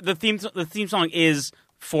the theme song is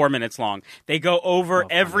 4 minutes long. They go over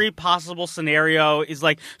every possible scenario. Is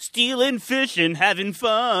like stealing fish and having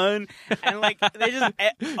fun, and like they just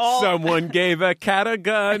someone gave a cat a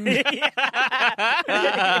gun. Like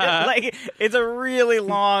it's a really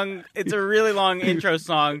long intro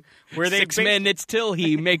song where they 6 minutes till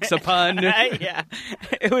he makes a pun. Yeah,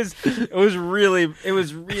 it was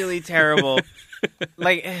really terrible.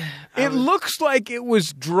 Like it looks like it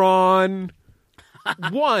was drawn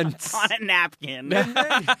once on a napkin.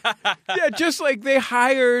 Yeah, just like they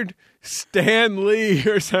hired Stan Lee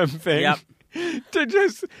or something. Yep.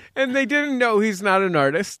 And they didn't know he's not an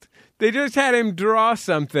artist. They just had him draw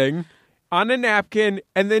something on a napkin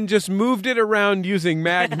and then just moved it around using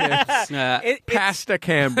magnets past a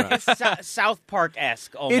camera. It's South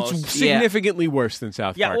Park-esque almost. It's significantly worse than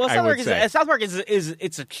South Park. Yeah, well, South Park is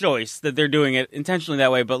it's a choice that they're doing it intentionally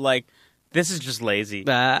that way, but like this is just lazy.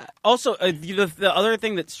 Also, the other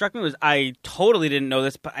thing that struck me was I totally didn't know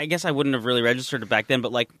this, but I guess I wouldn't have really registered it back then.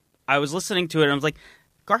 But like I was listening to it, and I was like,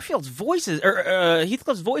 Garfield's voice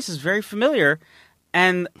Heathcliff's voice is very familiar,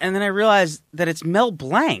 and then I realized that it's Mel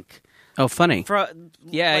Blanc. Oh, funny.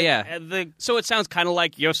 Yeah. So it sounds kind of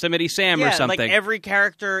like Yosemite Sam or something. Like every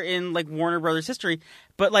character in like Warner Brothers history.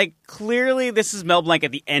 But like clearly this is Mel Blanc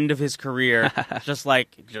at the end of his career. just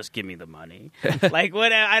give me the money. Like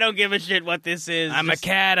what? I don't give a shit what this is. I'm a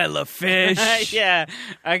cat. I love fish. Yeah.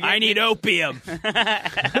 I need opium.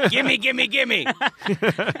 gimme.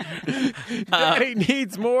 He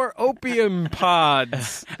needs more opium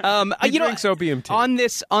pods. He drinks opium tea. On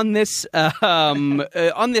this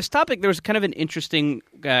topic, there was kind of an interesting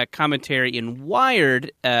commentary in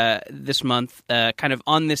Wired this month, kind of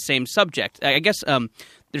on this same subject. I guess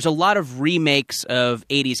there's a lot of remakes of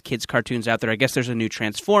 80s kids cartoons out there. I guess there's a new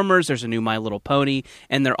Transformers, there's a new My Little Pony,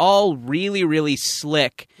 and they're all really, really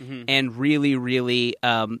slick and really, really,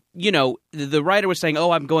 the writer was saying,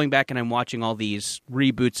 I'm going back and I'm watching all these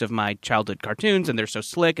reboots of my childhood cartoons, and they're so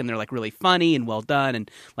slick, and they're like really funny and well done, and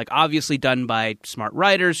like obviously done by smart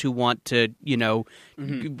writers who want to,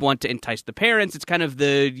 want to entice the parents. It's kind of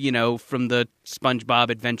the, from the SpongeBob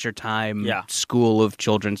Adventure Time school of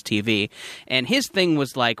children's TV. And his thing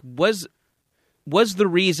was like, was the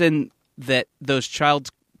reason that those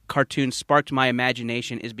child's cartoons sparked my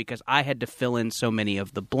imagination is because I had to fill in so many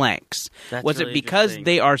of the blanks. Was really it because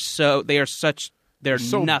they're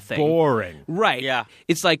so nothing boring? Right. Yeah.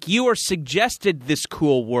 It's like you are suggested this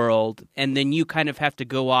cool world, and then you kind of have to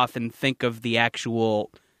go off and think of the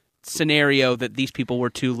actual scenario that these people were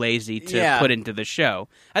too lazy to put into the show.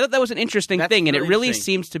 I thought that was an interesting thing, and it really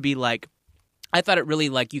seems to be like, I thought it really,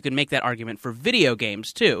 like, you can make that argument for video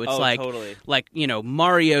games, too. It's totally. Like,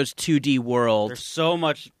 Mario's 2D world. There's so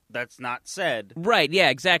much that's not said. Right, yeah,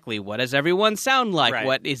 exactly. What does everyone sound like? Right.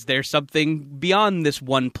 What is there something beyond this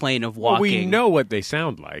one plane of walking? Well, we know what they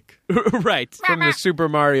sound like. Right. From the Super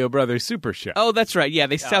Mario Brothers Super Show. Oh, that's right. Yeah,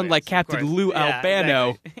 they sound like Captain Lou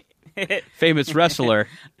Albano, famous wrestler.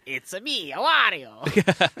 It's me, Wario.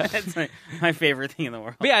 That's my favorite thing in the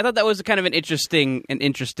world. But yeah, I thought that was kind of an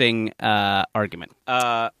interesting argument.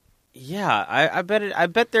 Yeah, I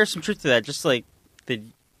bet there's some truth to that. Just like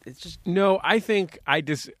it's just No, I think I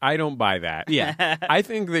don't buy that. Yeah. I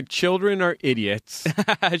think that children are idiots.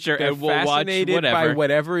 Sure, They're and we'll watch fascinated whatever. by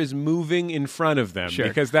whatever is moving in front of them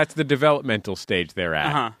because that's the developmental stage they're at.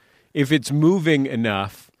 Uh-huh. If it's moving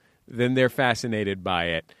enough, then they're fascinated by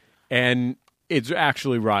it. And it's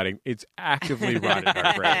actually rotting. It's actively rotted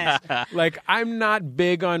our brains. Like, I'm not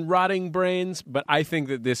big on rotting brains, but I think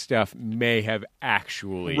that this stuff may have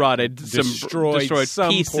actually Rotted, destroyed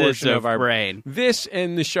some pieces portion of of our brain. This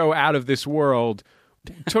and the show Out of This World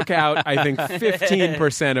took out, I think,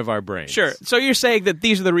 15% of our brains. Sure. So you're saying that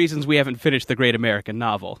these are the reasons we haven't finished the Great American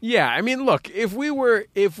Novel? Yeah, I mean, look, if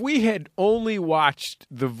we had only watched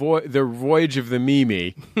the Voyage of the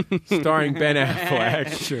Mimi, starring Ben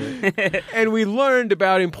Affleck, and we learned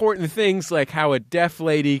about important things like how a deaf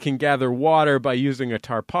lady can gather water by using a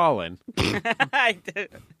tarpaulin,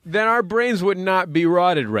 then our brains would not be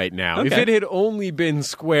rotted right now. Okay. If it had only been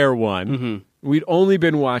Square One, we'd only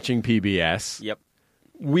been watching PBS. Yep.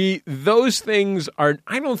 Those things are,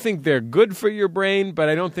 I don't think they're good for your brain, but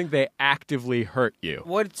I don't think they actively hurt you.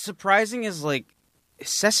 What's surprising is like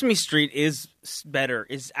Sesame Street is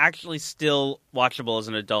actually still watchable as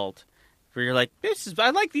an adult. Where you're like,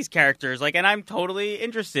 I like these characters, like, and I'm totally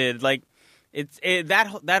interested. Like,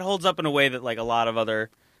 that holds up in a way that like a lot of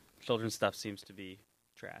other children's stuff seems to be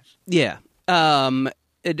trash. Yeah. Could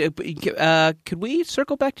we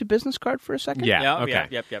circle back to business card for a second? Yeah. Okay.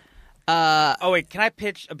 Yep. Wait, can I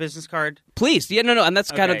pitch a business card? Please. Yeah, no, and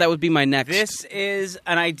that's kind of, that would be my next. This is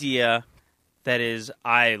an idea that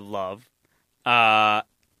I love. I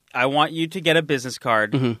want you to get a business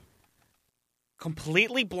card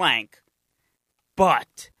completely blank,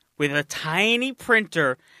 but with a tiny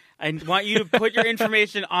printer. I want you to put your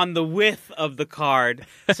information on the width of the card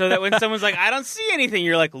so that when someone's like, I don't see anything,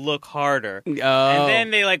 you're like, look harder. Oh. And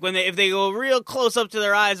then they if they go real close up to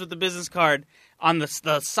their eyes with the business card, on the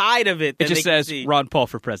side of it, then it just they can says see. Ron Paul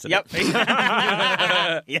for president.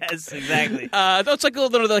 Yep. Yes, exactly. It's like a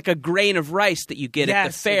little like a grain of rice that you get at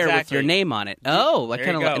the fair with your name on it. Oh, like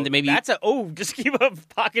kind of like, and then maybe just keep a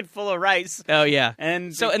pocket full of rice. Oh yeah,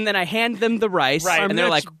 and then I hand them the rice, right, and they're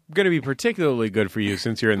like, going to be particularly good for you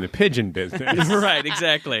since you're in the pigeon business. Right,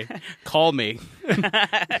 exactly. Call me.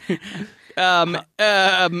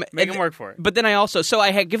 Make them work for it. But then I also,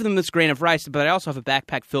 I had given them this grain of rice, but I also have a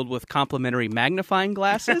backpack filled with complimentary magnifying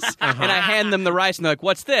glasses, and I hand them the rice, and they're like,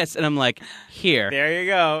 "What's this?" And I'm like, "Here, there you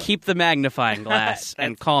go. Keep the magnifying glass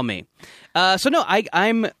and call me." So no,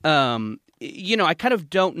 I'm. I kind of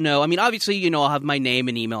don't know. I mean, obviously, I'll have my name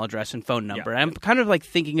and email address and phone number. Yeah. I'm kind of like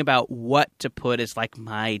thinking about what to put as like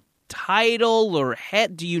my title or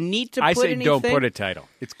head. Do you need to put anything? I say don't put a title.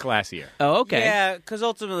 It's classier. Oh, okay. Yeah, because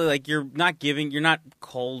ultimately, like, you're not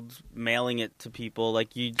cold mailing it to people.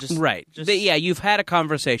 Like, you just... Right. You've had a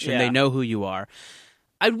conversation. Yeah. They know who you are.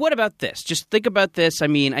 What about this? Just think about this. I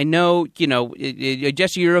mean, I know, I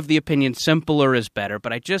guess you're of the opinion simpler is better,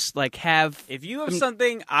 but I just, like, have... If you have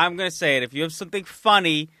something, I'm going to say it, if you have something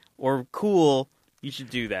funny or cool, you should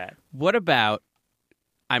do that. What about...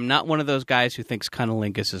 I'm not one of those guys who thinks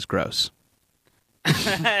cunnilingus is gross.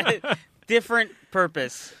 different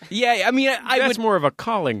purpose. Yeah, I mean, That's more of a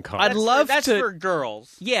calling card. I'd love That's to. for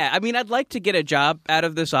girls. Yeah, I mean, I'd like to get a job out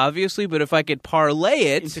of this, obviously, but if I could parlay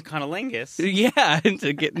it Into cunnilingus. yeah,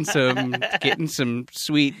 into getting some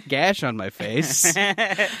sweet gash on my face.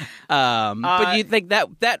 But you think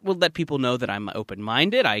that will let people know that I'm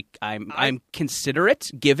open-minded? I'm considerate,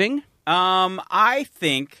 giving. I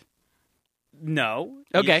think no.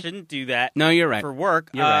 Okay. You shouldn't do that. No, you're right. For work.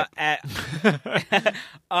 You're right.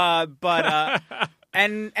 But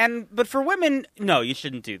for women, no, you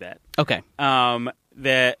shouldn't do that. Okay.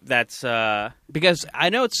 That's Because I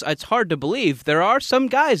know it's hard to believe there are some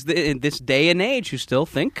guys in this day and age who still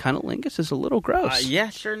think cunnilingus is a little gross. yeah,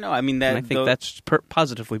 sure, no. I mean And I think that's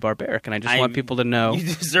positively barbaric, and I just want people to know. You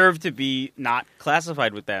deserve to be not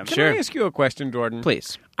classified with them. Can I ask you a question, Jordan?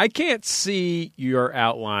 Please. I can't see your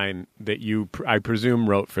outline that you, I presume,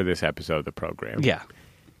 wrote for this episode of the program. Yeah.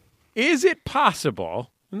 Is it possible,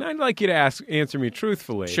 and I'd like you to answer me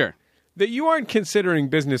truthfully, Sure. that you aren't considering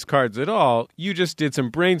business cards at all? You just did some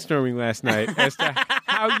brainstorming last night as to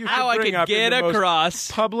how you How I bring could up get in the across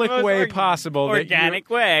most public Most way possible, organic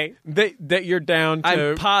way. that you're down to.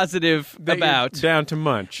 I'm positive that you're about. down to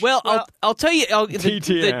munch. Well, I'll tell you the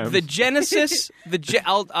TTMs. genesis.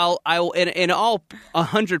 I'll in all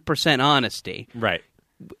 100% honesty. right.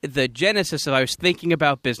 The genesis of I was thinking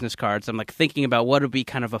about business cards. I'm like thinking about what would be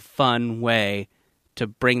kind of a fun way to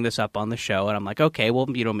bring this up on the show, and I'm like, okay, well,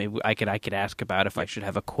 maybe I could ask about if I should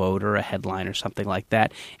have a quote or a headline or something like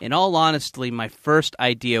that. In all honesty, my first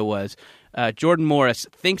idea was Jordan Morris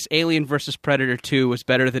thinks Alien vs. Predator 2 was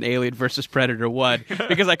better than Alien vs. Predator 1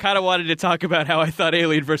 because I kind of wanted to talk about how I thought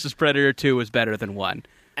Alien vs. Predator 2 was better than 1.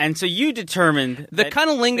 And so you determined The that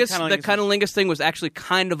cunnilingus thing was actually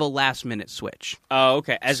kind of a last-minute switch. Oh,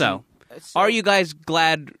 okay. Are you guys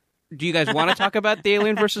glad? Do you guys want to talk about the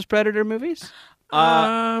Alien vs. Predator movies?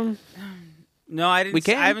 No, I didn't. We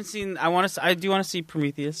can. I haven't seen. I do want to see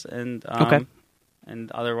Prometheus, and Okay. And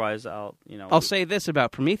otherwise, I'll say this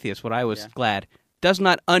about Prometheus. What I was glad does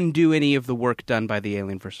not undo any of the work done by the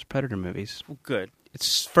Alien vs. Predator movies. Good.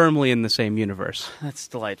 It's firmly in the same universe. That's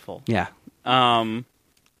delightful. Yeah.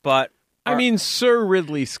 But I mean, Sir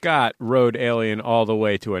Ridley Scott rode Alien all the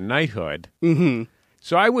way to a knighthood. Mm-hmm.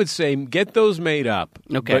 So I would say get those made up,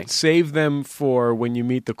 Okay. but save them for when you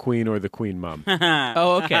meet the Queen or the Queen Mum.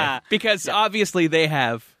 Oh, okay. Because obviously they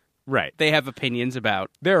have Right. opinions about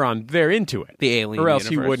They're into it. the Alien Or else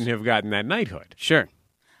universe. he wouldn't have gotten that knighthood. Sure.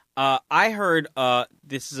 I heard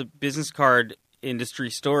this is a business card industry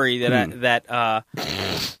story that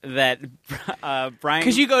Brian.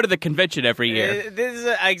 Because you go to the convention every year. This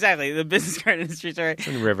is exactly the business card industry story.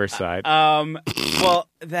 In Riverside. Well,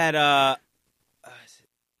 that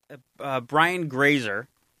Brian Grazer,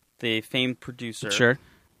 the famed producer. Sure.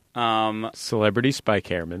 Celebrity Spike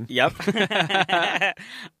Hairman. Yep.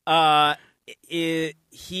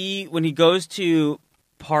 He when he goes to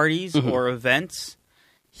parties or events,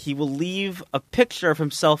 he will leave a picture of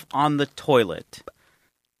himself on the toilet.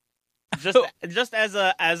 Just as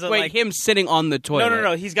a Wait, like, him sitting on the toilet.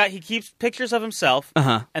 No. He keeps pictures of himself,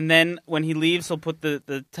 and then when he leaves, he'll put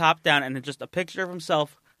the top down and then just a picture of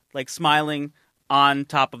himself like smiling on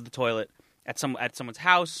top of the toilet at someone's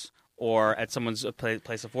house or at someone's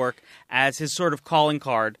place of work as his sort of calling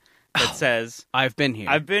card that says, I've been here.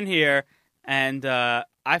 I've been here, and I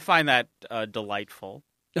find that delightful.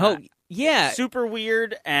 Oh, yeah. Super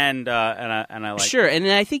weird, and I like Sure, and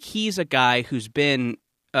I think he's a guy who's been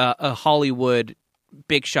a Hollywood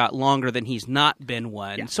big shot longer than he's not been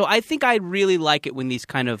one. Yeah. So I think I really like it when these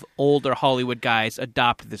kind of older Hollywood guys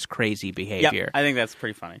adopt this crazy behavior. I think that's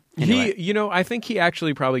pretty funny. Anyway. I think he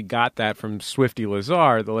actually probably got that from Swifty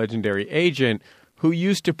Lazar, the legendary agent, who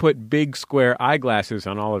used to put big square eyeglasses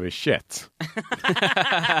on all of his shits.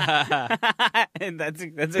 And that's a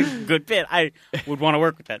good bit. I would want to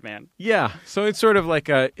work with that man. Yeah, so it's sort of like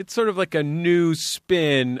a new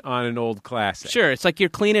spin on an old classic. Sure, it's like you're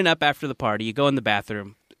cleaning up after the party. You go in the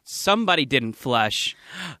bathroom. Somebody didn't flush.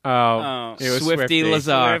 Oh, it was Swifty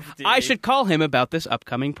Lazar. Swifty. I should call him about this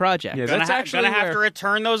upcoming project. Yeah, that's actually gonna have to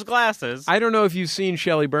return those glasses. I don't know if you've seen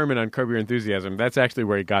Shelley Berman on Curb Your Enthusiasm. That's actually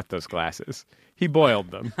where he got those glasses. He boiled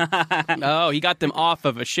them. Oh, he got them off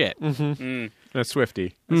of a shit. A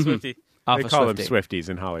Swifty. Swifty. Off They of call Swifty. them Swifties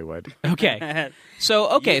in Hollywood. Okay. So,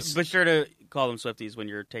 okay. Be sure to call them Swifties when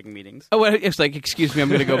you're taking meetings. Oh, well, it's like, excuse me, I'm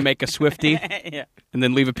going to go make a Swifty Yeah. and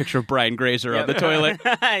then leave a picture of Brian Grazer on the toilet.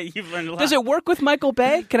 You've learned a lot. Does it work with Michael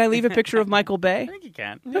Bay? Can I leave a picture of Michael Bay? I think you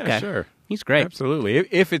can. Yeah, Okay. sure. He's great. Absolutely.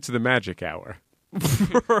 If it's the magic hour.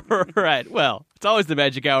 Right. Well, it's always the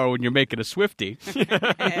magic hour when you're making a Swiftie.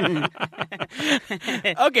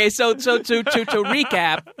 Okay, so to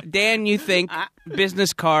recap, Dan, you think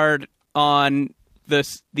business card on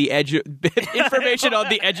the edge of, information on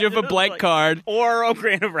the edge of a blank card, or a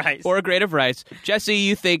grain of rice, Jesse,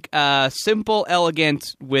 you think simple,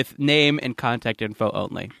 elegant, with name and contact info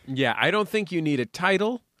only. Yeah, I don't think you need a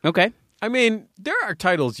title. Okay. I mean, there are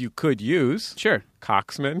titles you could use. Sure.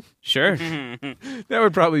 Coxman. Sure. That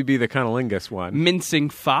would probably be the cunnilingus one. Mincing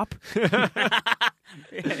fop.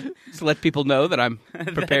 To let people know that I'm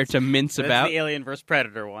prepared to mince that's about. the Alien vs.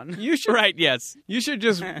 Predator one. You should Right, yes. You should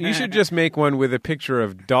just make one with a picture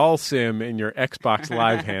of Doll Sim in your Xbox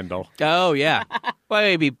Live handle. Oh, yeah. Well,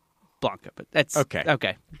 maybe Blanca, but that's Okay.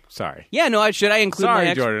 Okay. Sorry. Yeah, no, should I include Sorry,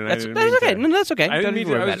 my Jordan, I That's, didn't that's mean okay. to- No, that's okay. I didn't Don't mean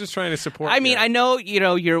worry to. I was about it. just trying to support. I mean, you. I know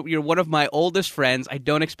you're one of my oldest friends. I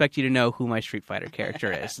don't expect you to know who my Street Fighter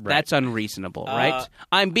character is. Right. That's unreasonable, right?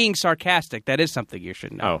 I'm being sarcastic. That is something you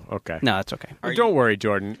should know. Oh, okay. No, that's okay. Well, don't worry,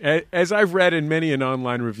 Jordan. As I've read in many an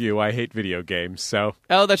online review, I hate video games. So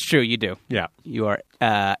Oh, that's true. You do. yeah, You are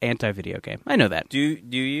anti-video game. I know that. Do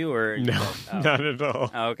you or no, not at all.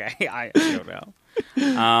 Oh, okay, I don't know.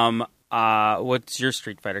 What's your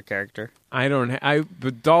Street Fighter character? I don't.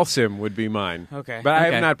 But Doll Sim would be mine. Okay. But I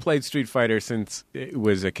Okay. have not played Street Fighter since it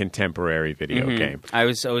was a contemporary video game. I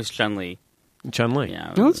was always Chun-Li. Chun-Li.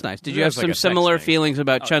 Yeah, Oh, that's nice. Did you have That's like some a sex similar thing. feelings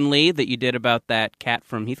about Chun-Li that you did about that cat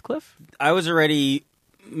from Heathcliff? I was already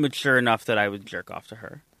mature enough that I would jerk off to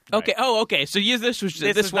her. Okay. Oh, okay. So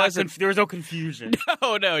this wasn't. There was no confusion.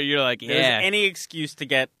 Oh no, you're like There's yeah. any excuse to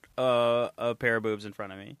get a pair of boobs in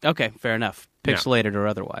front of me. Okay, fair enough. Pixelated or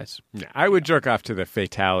otherwise. Yeah, I would jerk off to the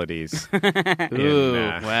fatalities. Ooh,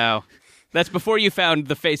 wow. That's before you found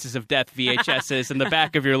the Faces of Death VHSs in the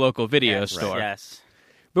back of your local video store. Yes.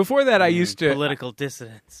 Before that, I used to Political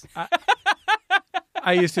dissidents.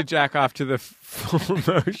 I used to jack off to the full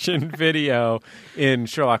motion video in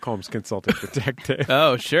Sherlock Holmes Consulting Detective.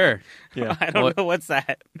 Oh, sure. Yeah. I don't know what's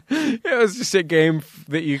that. It was just a game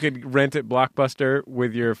that you could rent at Blockbuster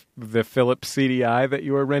with the Philips CDI that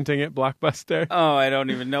you were renting at Blockbuster. Oh, I don't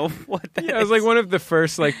even know what that is. Yeah, it was like one of the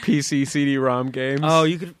first like PC CD-ROM games. Oh,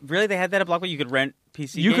 you could really? They had that at Blockbuster. You could rent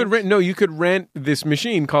PC. You could games? rent you could rent this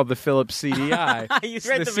machine called the Philips CDI. You It's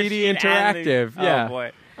rent the the CD machine and the- Interactive. Yeah. Oh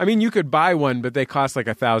boy. I mean, you could buy one, but they cost like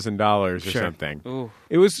 $1,000 or Sure. something. Ooh.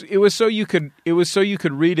 It was so you could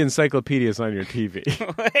read encyclopedias on your TV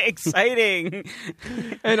Exciting.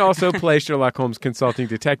 and also play Sherlock Holmes Consulting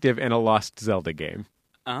Detective and a Lost Zelda game.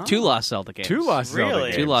 Oh. 2 Lost Zelda games. 2 Lost Zelda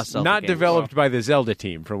Really? games. 2 Lost Zelda Not games. developed by the Zelda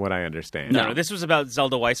team, from what I understand. No, this was about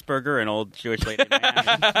Zelda Weisberger, an old Jewish lady in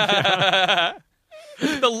Miami.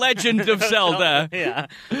 The Legend of Zelda. Yeah.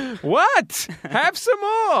 What? Have some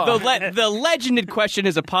more. The legend in question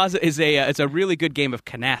is it's a really good game of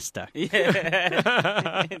canasta.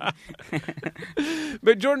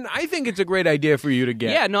 But Jordan, I think it's a great idea for you to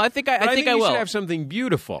get. Yeah, no, I think I you will. should have something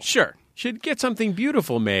beautiful. Sure. Should get something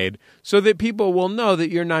beautiful made so that people will know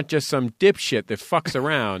that you're not just some dipshit that fucks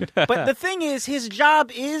around. But the thing is, his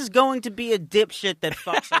job is going to be a dipshit that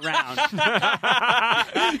fucks around.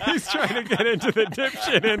 He's trying to get into the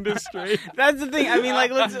dipshit industry. That's the thing. I mean,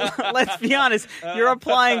 like, let's be honest. You're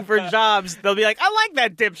applying for jobs. They'll be like, I like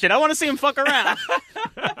that dipshit. I want to see him fuck around.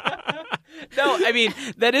 No, I mean,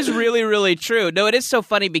 that is really, really true. No, it is so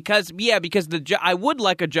funny because I would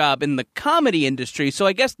like a job in the comedy industry, so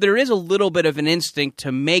I guess there is a little bit of an instinct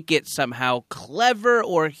to make it somehow clever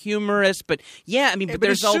or humorous, but yeah, I mean, but But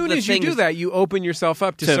there's as all soon the as you things... do that, you open yourself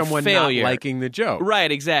up to someone failure. not liking the joke.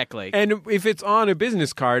 Right, exactly. And if it's on a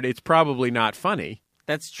business card, it's probably not funny.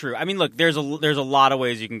 That's true. I mean, look, there's a lot of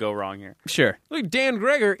ways you can go wrong here. Sure. Look, Dan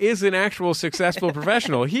Gregor is an actual successful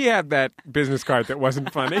professional. He had that business card that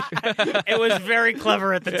wasn't funny. It was very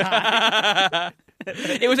clever at the time.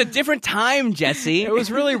 It was a different time, Jesse. It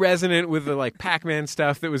was really resonant with the like Pac-Man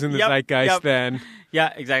stuff that was in the Yep, zeitgeist yep. then.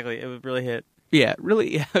 Yeah, exactly. It would really hit. Yeah,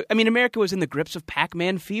 really. I mean, America was in the grips of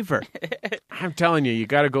Pac-Man fever. I'm telling you, you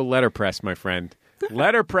got to go letterpress, my friend.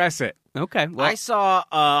 Letterpress it. Okay. Well, I saw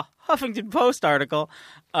a Huffington Post article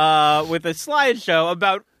with a slideshow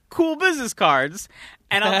about cool business cards.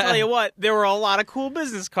 And I'll tell you what, there were a lot of cool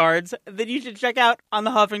business cards that you should check out on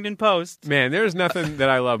the Huffington Post. Man, there's nothing that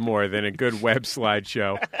I love more than a good web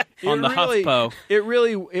slideshow. On the HuffPo. It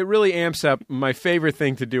really amps up my favorite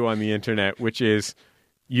thing to do on the internet, which is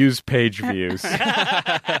use page views.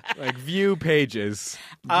 Like view pages.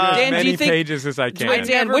 As Dan, do many you think- pages as I can. Wait,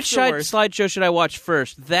 Dan, never which sourced. slideshow should I watch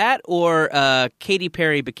first? That or Katy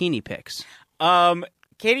Perry bikini pics?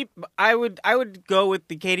 I would go with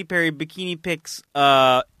the Katy Perry bikini pics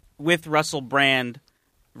with Russell Brand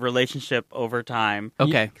relationship over time.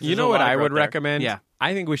 Okay. You know what I would recommend? Yeah.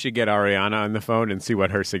 I think we should get Ariana on the phone and see what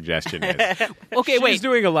her suggestion is. Okay, She's wait.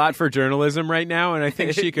 doing a lot for journalism right now, and I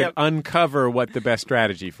think she could uncover what the best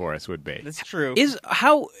strategy for us would be. That's true.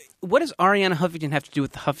 What does Ariana Huffington have to do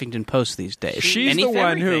with the Huffington Post these days? She's the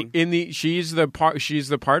one who she's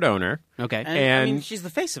the part owner. Okay. And I mean, she's the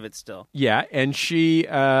face of it still. Yeah, and she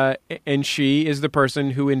is the person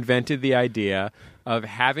who invented the idea of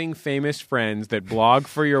having famous friends that blog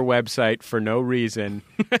for your website for no reason,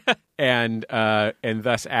 and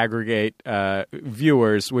thus aggregate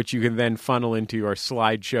viewers, which you can then funnel into your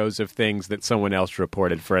slideshows of things that someone else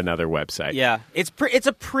reported for another website. Yeah, it's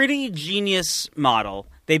a pretty genius model.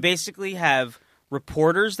 They basically have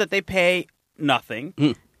reporters that they pay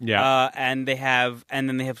nothing. Yeah, and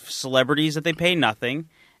then they have celebrities that they pay nothing,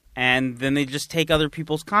 and then they just take other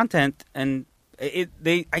people's content, and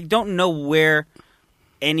I don't know where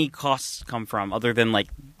any costs come from other than like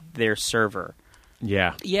their server.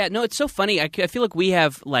 Yeah. Yeah, no, it's so funny. I feel like we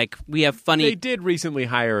have funny. They did recently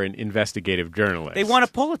hire an investigative journalist. They won a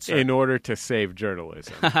Pulitzer in order to save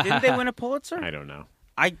journalism. Didn't they win a Pulitzer? I don't know.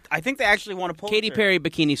 I think they actually won a Pulitzer. Katy Perry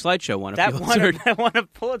Bikini Slideshow won a Pulitzer. That won a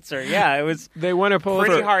Pulitzer. Yeah, it was. They won a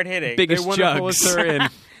Pulitzer. Pretty hard hitting. Biggest They won jugs. a Pulitzer in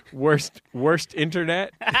worst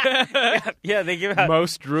internet. Yeah, they give out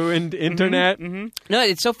Most ruined internet. No,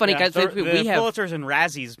 it's so funny, guys. The We have Pulitzers and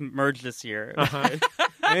Razzies merged this year.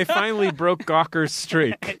 They finally broke Gawker's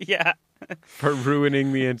streak Yeah. for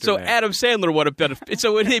ruining the internet. So Adam Sandler won a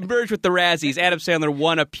so when they merged with the Razzies, Adam Sandler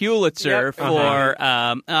won a Pulitzer Yep.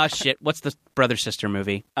 for what's the brother sister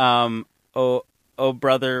movie? Oh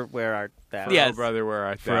brother, where art thou? Yeah. Oh, brother, where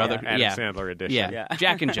art thou? For other- Adam yeah. Sandler edition. Yeah, Yeah.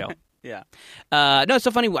 Jack and Jill. Yeah. No, it's so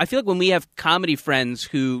funny. I feel like when we have comedy friends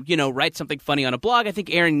who, write something funny on a blog, I think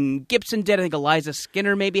Aaron Gibson did. I think Eliza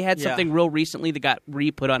Skinner maybe had something real recently that got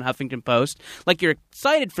re-put on Huffington Post. Like, you're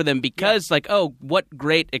excited for them because, what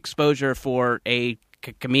great exposure for a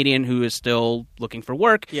comedian who is still looking for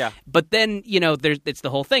work. Yeah. But then, it's the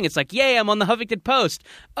whole thing. It's like, yay, I'm on the Huffington Post.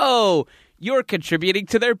 Oh, you're contributing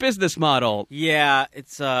to their business model. Yeah,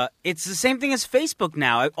 it's the same thing as Facebook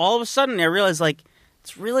now. All of a sudden, I realize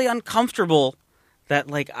it's really uncomfortable that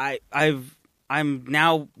I'm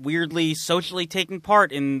now weirdly socially taking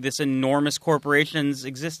part in this enormous corporation's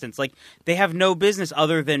existence. Like, they have no business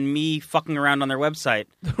other than me fucking around on their website.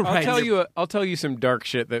 I'll tell you some dark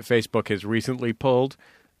shit that Facebook has recently pulled.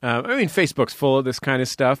 Facebook's full of this kind of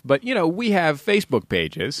stuff, but, we have Facebook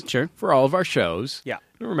pages for all of our shows. Yeah.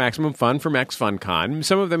 For Maximum Fun, for Max Fun Con.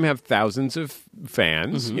 Some of them have thousands of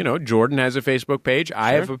fans. Jordan has a Facebook page.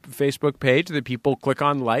 I have a Facebook page that people click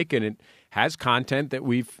on, and it has content that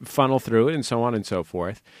we funnel through it, and so on and so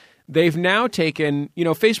forth. They've now taken,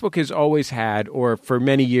 Facebook has always had, or for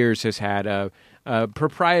many years has had, a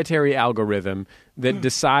proprietary algorithm that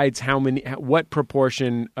decides what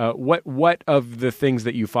proportion, what of the things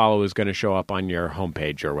that you follow is going to show up on your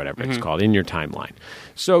homepage or whatever it's called, in your timeline.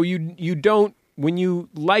 So you don't, when you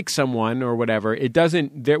like someone or whatever, it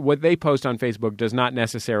doesn't, what they post on Facebook does not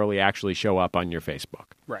necessarily actually show up on your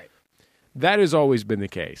Facebook. Right. That has always been the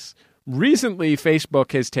case. Recently,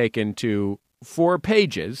 Facebook has taken to, for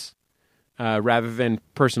pages, rather than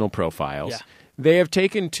personal profiles, they have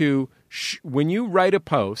taken to, when you write a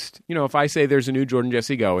post, if I say there's a new Jordan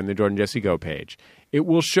Jesse Go in the Jordan Jesse Go page, it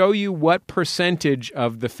will show you what percentage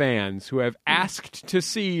of the fans who have asked to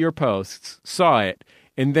see your posts saw it,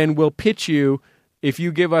 and then we'll pitch you, if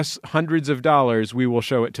you give us hundreds of dollars, we will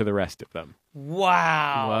show it to the rest of them.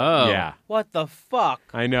 Wow. Whoa. Yeah. What the fuck?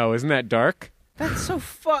 I know. Isn't that dark? That's so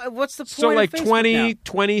fun. What's the point So of Facebook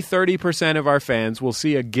 30% of our fans will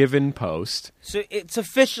see a given post. So it's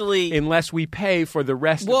officially... Unless we pay for the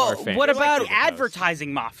rest of our fans. What They're about like the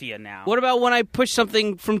advertising mafia now? What about when I push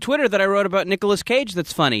something from Twitter that I wrote about Nicolas Cage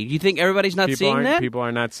that's funny? Do you think everybody's not seeing that? People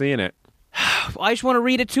are not seeing it. I just want to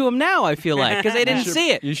read it to them now, I feel like, because they didn't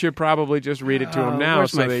see it. You should probably just read it to them now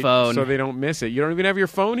where's my phone? so they don't miss it. You don't even have your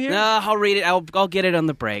phone here? No, I'll read it. I'll get it on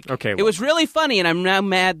the break. Okay, It was really funny, and I'm now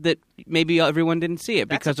mad that maybe everyone didn't see it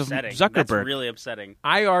because of Zuckerberg. That's really upsetting.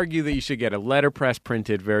 I argue that you should get a letterpress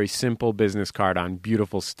printed, very simple business card on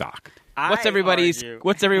beautiful stock. What's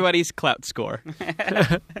everybody's clout score?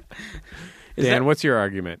 Dan, what's your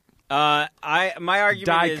argument? My argument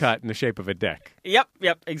Die is... cut in the shape of a dick. Yep,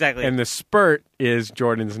 exactly. And the spurt is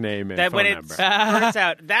Jordan's name and that phone when it number. spurts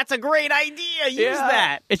out, that's a great idea. Use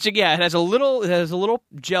that. It has a little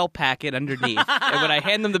gel packet underneath, and when I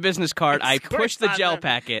hand them the business card, I push the gel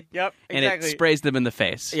packet. Yep, and it sprays them in the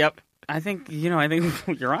face. Yep. I think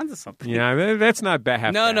you're onto something. Yeah, that's not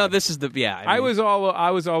bad. No, this is the I was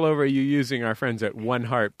all over you using our friends at One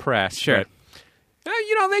Heart Press. Sure. But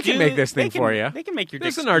They can make this thing for you. They can make your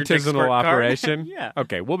This is Dick's- an your Dick's artisanal Sport card. operation. Yeah.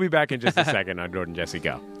 Okay, we'll be back in just a second on Jordan Jesse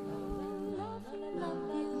Go.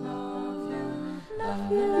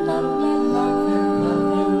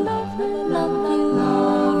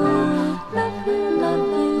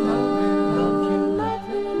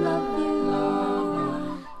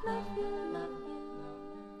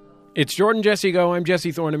 It's Jordan Jesse Go. I'm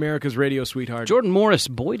Jesse Thorne, America's radio sweetheart. Jordan Morris,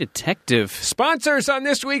 boy detective. Sponsors on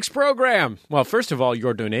this week's program. Well, first of all,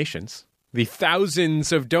 your donations. The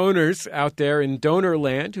thousands of donors out there in donor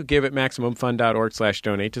land who give at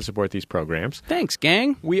MaximumFun.org/donate to support these programs. Thanks,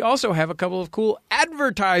 gang. We also have a couple of cool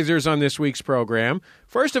advertisers on this week's program.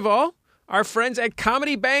 First of all, our friends at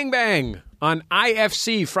Comedy Bang Bang on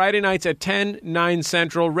IFC, Friday nights at 10, 9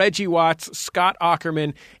 Central. Reggie Watts, Scott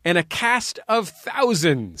Aukerman, and a cast of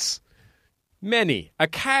thousands. Many. A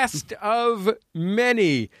cast of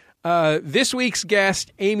many. This week's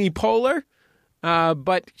guest, Amy Poehler. We're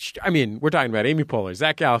talking about Amy Poehler,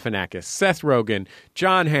 Zach Galifianakis, Seth Rogen,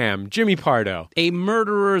 John Hamm, Jimmy Pardo. A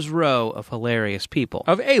murderer's row of hilarious people.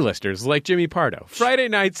 Of A-listers like Jimmy Pardo. Friday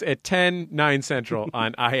nights at 10, 9 Central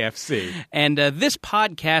on IFC. And this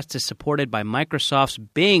podcast is supported by Microsoft's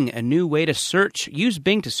Bing, a new way to search. Use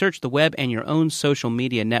Bing to search the web and your own social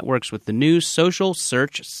media networks with the new social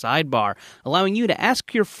search sidebar, allowing you to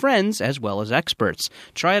ask your friends as well as experts.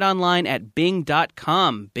 Try it online at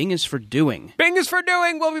bing.com. Bing is for doing. Bing is for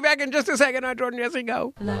doing. We'll be back in just a second on Jordan Jesse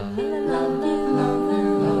Go.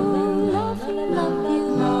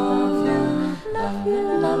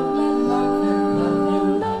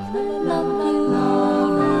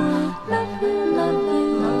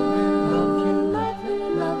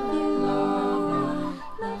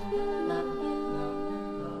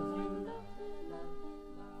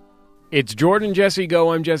 It's Jordan Jesse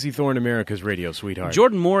Go. I'm Jesse Thorne, America's radio sweetheart.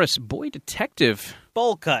 Jordan Morris, boy detective.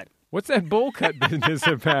 Bowl cut. What's that bowl cut business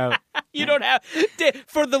about? You don't have...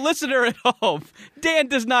 For the listener at home, Dan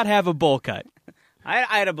does not have a bowl cut. I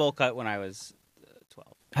had a bowl cut when I was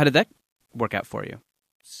 12. How did that work out for you?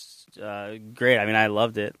 Great. I mean, I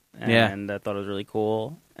loved it. Yeah. And I thought it was really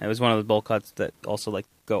cool. And it was one of those bowl cuts that also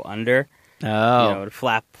go under. Oh. To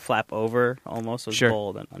flap over almost with Sure.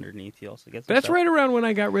 bowl, then underneath you also get some That's stuff. right around when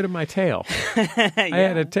I got rid of my tail. I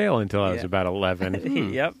had a tail until I was Yeah. about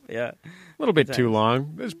 11. Yep, yeah. A little bit too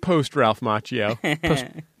long. It was post Ralph Macchio.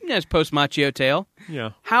 It's post Machio Tale.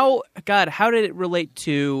 Yeah. How did it relate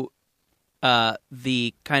to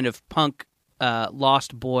the kind of punk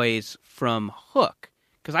Lost Boys from Hook?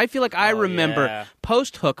 Because I feel like I remember yeah.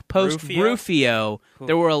 post Hook, post Rufio, Cool.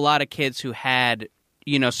 there were a lot of kids who had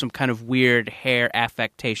some kind of weird hair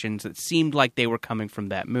affectations that seemed like they were coming from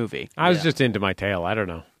that movie. I was just into my tail. I don't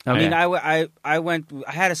know. I mean, I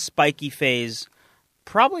had a spiky phase,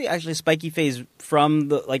 probably actually a spiky phase from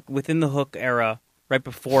the within the Hook era, right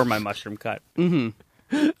before my mushroom cut. Mm-hmm.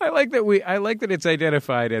 I like that it's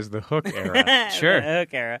identified as the Hook era. Sure. The Hook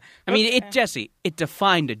era. I mean, it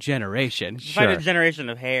defined a generation. Find a generation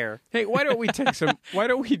of hair. Hey, why don't we take And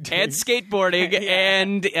skateboarding Yeah.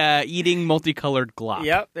 and eating multicolored glop.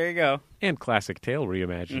 Yep, there you go. and classic tail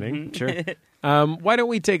reimagining. Sure. Why don't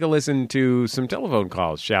we take a listen to some telephone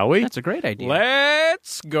calls, shall we? That's a great idea.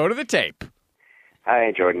 Let's go to the tape.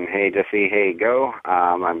 Hi, Jordan. Hey, Jesse. Hey, Go.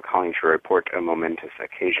 I'm calling to report a momentous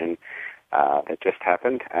occasion that just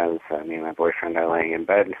happened. As me and my boyfriend are laying in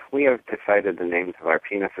bed, we have decided the names of our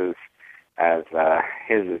penises as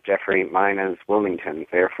his is Jeffrey, mine is Wilmington,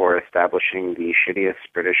 therefore establishing the shittiest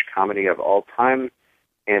British comedy of all time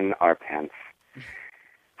in our pants.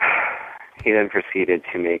 He then proceeded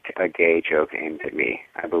to make a gay joke aimed at me.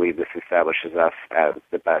 I believe this establishes us as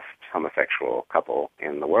the best homosexual couple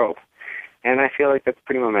in the world. And I feel like that's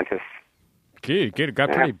pretty momentous. Kid,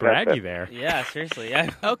 got pretty braggy there. Yeah, seriously. Yeah.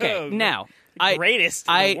 Okay, now Greatest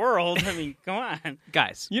in the world. I mean, come on.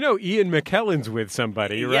 Guys. You know Ian McKellen's with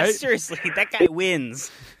somebody, right? Yes, seriously. That guy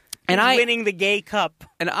wins. And He's winning the gay cup.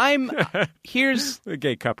 And here's the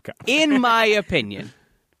gay cup. In my opinion,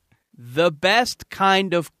 the best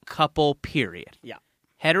kind of couple, period. Yeah.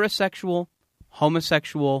 Heterosexual,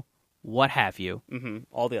 homosexual, what have you. Mm-hmm.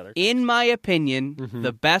 All the others. In my opinion,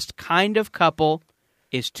 the best kind of couple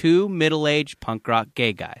is two middle-aged punk rock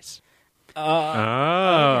gay guys.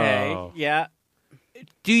 Okay. Yeah.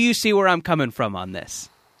 Do you see where I'm coming from on this?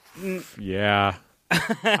 Yeah.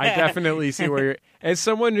 I definitely see where you're... As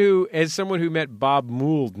someone who met Bob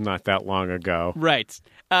Mould not that long ago. Right.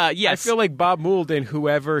 Yes. I feel like Bob Mould and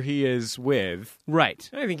whoever he is with... Right.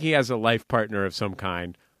 I think he has a life partner of some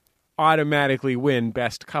kind... automatically win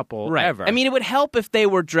best couple ever. I mean, it would help if they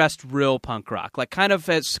were dressed real punk rock, like kind of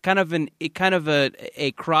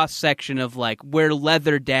a cross section of like where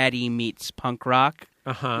Leather Daddy meets punk rock.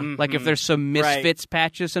 Like if there's some Misfits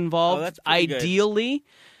patches involved, that's pretty good. ideally.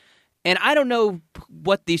 And I don't know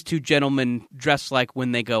what these two gentlemen dress like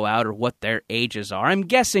when they go out or what their ages are. I'm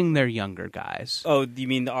guessing they're younger guys. Oh, you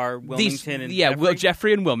mean our Wilmington and Jeffrey?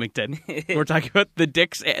 Jeffrey and Wilmington. We're talking about the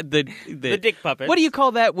dicks, the dick puppets. What do you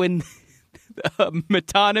call that when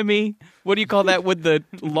metonymy? What do you call that when the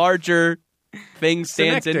larger thing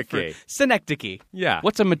stands in for synecdoche? Yeah.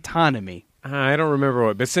 What's a metonymy? I don't remember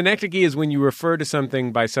what, but synecdoche is when you refer to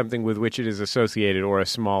something by something with which it is associated or a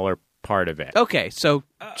smaller part of it. Okay, so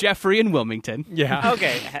Jeffrey and Wilmington. Yeah.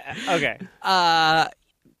 Okay.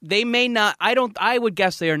 They may not. I would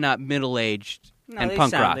guess they are not middle-aged and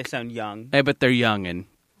punk rock. They sound young. But they're young and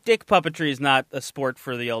Dick puppetry is not a sport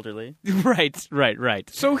for the elderly. right.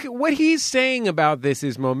 So what he's saying about this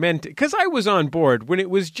is momentum. Because I was on board when it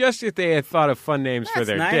was just if they had thought of fun names for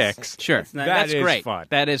their dicks. Sure, That's great. Fun.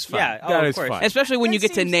 That is fun. Yeah, that of is course. fun. Especially when That you get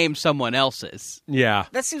to seems- name someone else's. Yeah.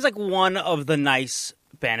 That seems like one of the nice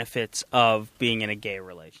benefits of being in a gay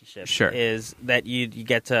relationship. Sure. Is that you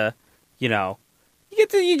get to, you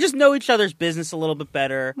just know each other's business a little bit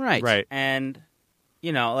better. Right. And,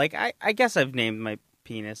 like I guess I've named my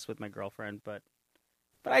penis with my girlfriend, but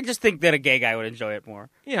I just think that a gay guy would enjoy it more.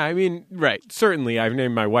 Yeah, I mean, right. Certainly, I've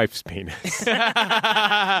named my wife's penis.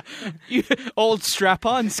 Old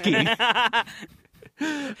strap-on ski.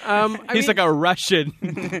 He's like a Russian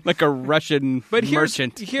But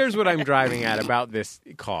merchant. here's what I'm driving at about this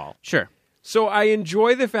call. Sure. So I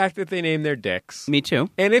enjoy the fact that they name their dicks. Me too.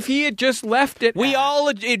 And if he had just left it, We all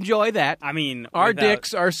enjoy that. I mean, our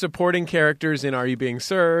dicks are supporting characters in Are You Being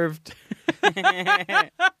Served?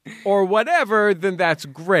 or whatever, then that's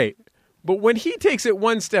great. But when he takes it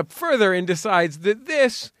one step further and decides that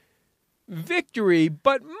this victory,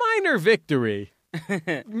 but minor victory,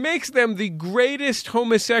 makes them the greatest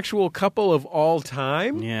homosexual couple of all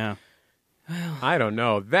time, Yeah. I don't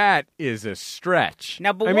know. That is a stretch.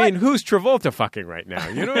 Now, but I what- mean, who's Travolta fucking right now?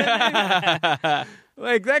 You know what I mean?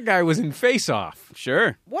 Like, that guy was in Face Off.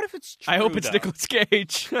 Sure. What if it's true, I hope it's though? Nicolas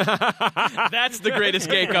Cage. That's the greatest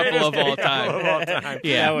gay couple of all time.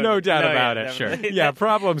 Yeah. No doubt about it. definitely. Sure. Yeah,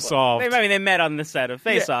 problem solved. They met on the set of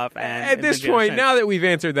Face Off. And At this point, now that we've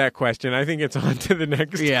answered that question, I think it's on to the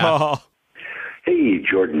next call. Hey,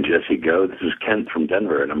 Jordan, Jesse, Go. This is Kent from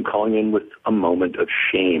Denver, and I'm calling in with a moment of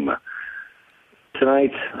shame.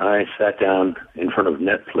 Tonight, I sat down in front of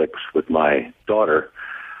Netflix with my daughter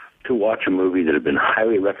to watch a movie that had been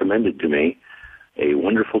highly recommended to me, a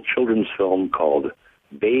wonderful children's film called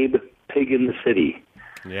Babe, Pig in the City.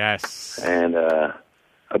 Yes. And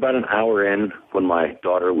about an hour in, when my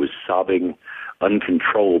daughter was sobbing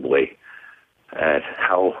uncontrollably at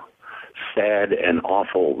how sad and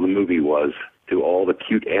awful the movie was to all the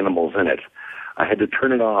cute animals in it, I had to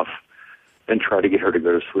turn it off and try to get her to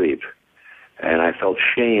go to sleep. And I felt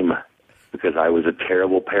shame because I was a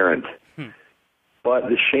terrible parent. But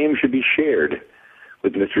the shame should be shared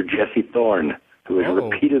with Mr. Jesse Thorne, who has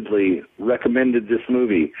repeatedly recommended this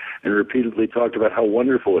movie and repeatedly talked about how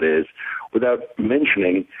wonderful it is without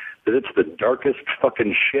mentioning that it's the darkest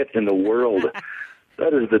fucking shit in the world.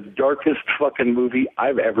 That is the darkest fucking movie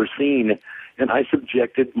I've ever seen, and I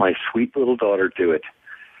subjected my sweet little daughter to it.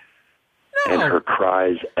 No. And her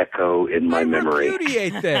cries echo in my memory. I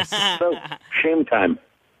repudiate this. So, shame time.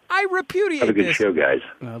 I repudiate Have a good this. show, guys.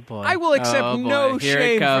 Oh, boy. I will accept no Here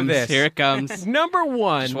shame it comes. for this. Here it comes. Number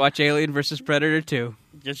one, Just watch Alien vs. Predator 2.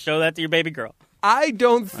 Just show that to your baby girl. I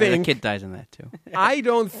don't The think kid dies in that, too. I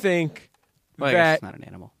don't think Well, I guess that it's not an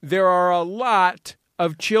animal. there are a lot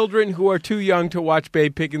of children who are too young to watch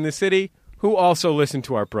Babe Pig in the City who also listen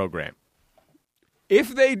to our program.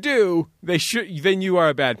 If they do, they should. Then you are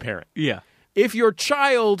a bad parent. Yeah. If your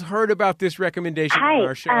child heard about this recommendation on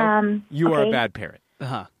our show, you are a bad parent.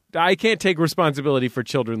 Uh-huh. I can't take responsibility for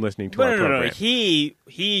children listening to our program. No. He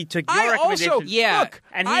took your I recommendation. also, Yeah. look,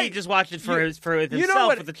 And he just watched it for himself you know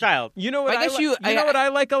what- with the child. You know what I guess you you- know what I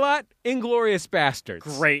like a lot? Inglourious Bastards.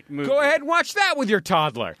 Great movie. Go ahead and watch that with your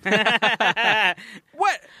toddler.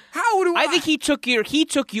 What? How do I? I think he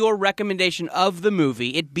took your recommendation of the movie,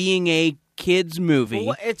 it being a kids movie.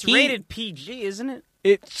 Well, it's rated PG, isn't it?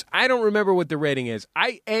 I don't remember what the rating is.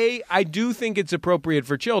 I do think it's appropriate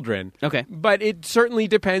for children. Okay. But it certainly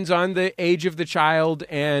depends on the age of the child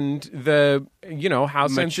and the how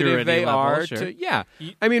sensitive Maturity they level, are sure. to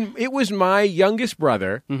I mean, it was my youngest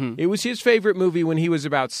brother. Mm-hmm. It was his favorite movie when he was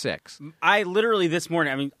about 6. I literally this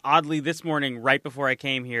morning, oddly this morning, right before I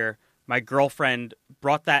came here, my girlfriend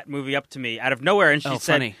brought that movie up to me out of nowhere, and she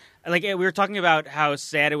said, funny. Like we were talking about how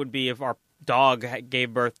sad it would be if our dog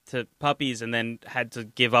gave birth to puppies and then had to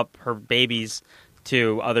give up her babies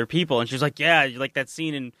to other people, and she was like, "Yeah, like that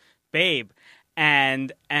scene in Babe."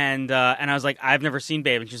 And I was like, I've never seen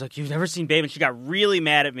Babe. And she's like, you've never seen Babe? And she got really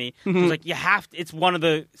mad at me. She was like, you have to. It's one of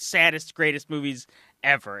the saddest, greatest movies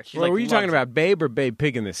ever. She's were you talking about Babe or Babe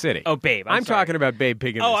Pig in the City? Oh, Babe. I'm sorry. talking about Babe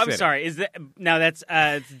Pig in the City. Oh, I'm sorry. Is that now? That's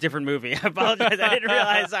it's a different movie. I apologize. I didn't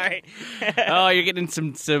realize. Sorry. Oh, you're getting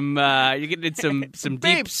some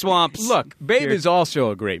deep swamps. Look, Babe is also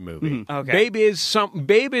a great movie. Okay.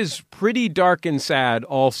 Babe is pretty dark and sad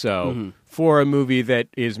also. For a movie that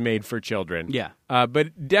is made for children. Yeah.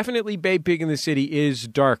 But definitely Babe Pig in the City is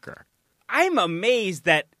darker. I'm amazed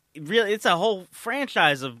that really it's a whole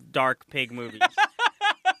franchise of dark pig movies.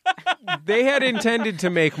 They had intended to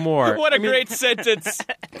make more. What a great sentence.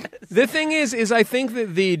 The thing is I think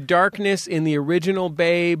that the darkness in the original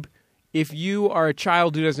Babe, if you are a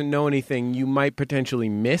child who doesn't know anything, you might potentially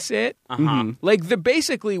miss it. Like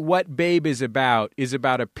basically what Babe is about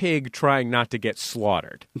a pig trying not to get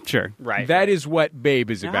slaughtered. Sure. Right. That is what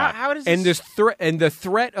Babe is about. how does and this- the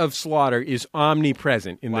threat of slaughter is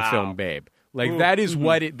omnipresent in the film Babe. Like that is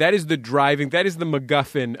that is the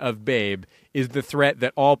MacGuffin of Babe, is the threat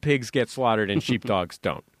that all pigs get slaughtered and sheepdogs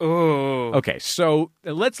don't. Oh. Okay, so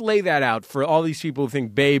let's lay that out for all these people who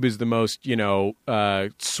think Babe is the most,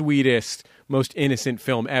 sweetest, most innocent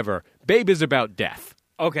film ever. Babe is about death.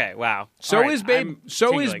 Okay. Wow. So All right, is Babe. I'm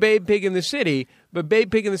So is tingling. Babe Pig in the City. But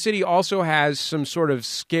Babe Pig in the City also has some sort of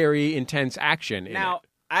scary, intense action in Now,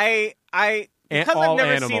 it. because all I've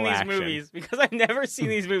never seen animal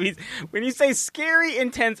these movies, when you say scary,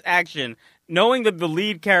 intense action, knowing that the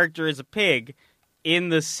lead character is a pig in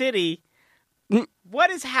the city, what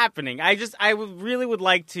is happening? Really would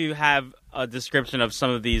like to have a description of some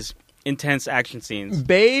of these intense action scenes.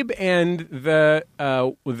 Babe and the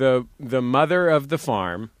mother of the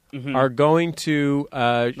farm are going to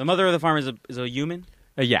The mother of the farm is a human?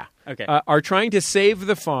 yeah. Okay. Are trying to save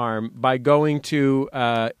the farm by going to,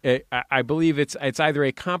 I believe it's either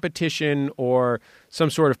a competition or some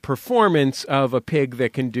sort of performance of a pig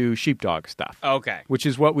that can do sheepdog stuff. Okay. Which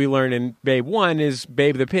is what we learn in Babe 1 is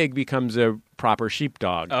Babe the pig becomes a proper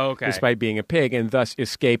sheepdog. Oh, okay. Despite being a pig and thus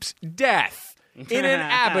escapes death. In an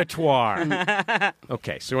abattoir.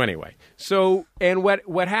 Okay, so anyway. And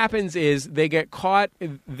what happens is they get caught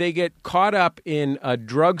up in a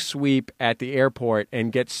drug sweep at the airport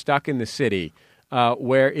and get stuck in the city,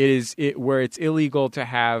 where it's illegal to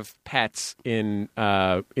have pets in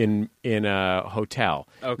a hotel.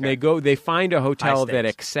 Okay. And they find a hotel High that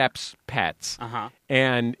stakes. accepts pets.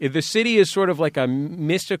 And the city is sort of like a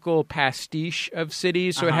mystical pastiche of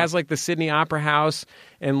cities. So it has like the Sydney Opera House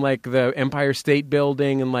and like the Empire State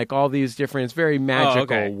Building and like all these different, it's a very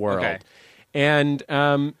magical world. Okay. And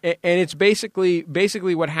it's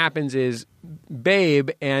basically what happens is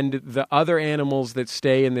Babe and the other animals that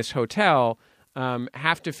stay in this hotel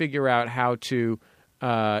have to figure out how to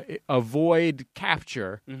avoid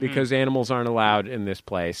capture because animals aren't allowed in this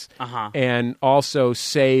place, and also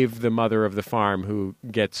save the mother of the farm who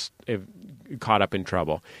gets caught up in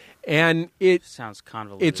trouble. And it sounds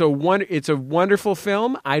convoluted. It's a wonderful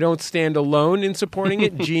film. I don't stand alone in supporting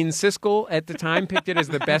it. Gene Siskel at the time picked it as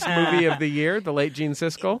the best movie of the year. The late Gene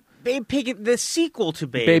Siskel. Babe Pig, the sequel to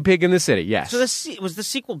Babe. Babe Pig in the City. Yes. So was the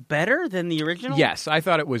sequel better than the original? Yes, I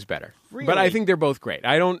thought it was better. Really? But I think they're both great.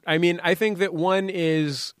 I think that one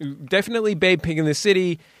is definitely Babe Pig in the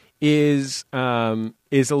City is a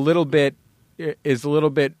little bit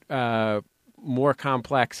more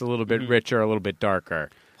complex, a little bit richer, a little bit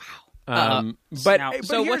darker. But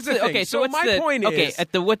here's the thing. So my point is,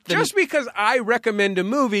 just because I recommend a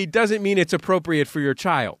movie doesn't mean it's appropriate for your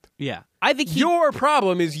child. Yeah. I think your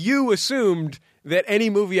problem is you assumed that any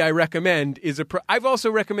movie I recommend is I've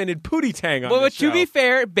also recommended Pootie Tang on this show. To be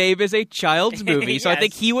fair, Babe is a child's movie, so I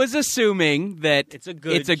think he was assuming that it's a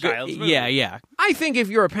good child's movie. Yeah. I think if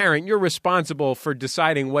you're a parent, you're responsible for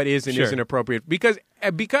deciding what is and isn't appropriate because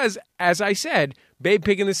as I said, Babe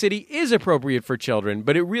Pig in the City is appropriate for children,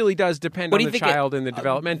 but it really does depend on the child in the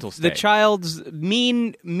developmental stage. The child's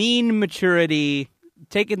mean maturity,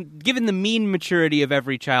 given the mean maturity of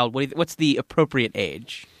every child, what's the appropriate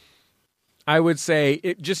age? I would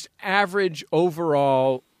say just average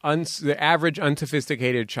overall, the average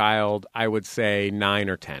unsophisticated child, I would say 9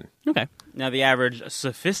 or 10. Okay. Now the average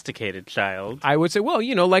sophisticated child, I would say, well,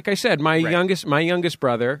 like I said, my youngest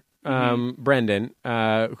brother, Brendan,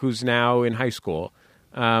 who's now in high school,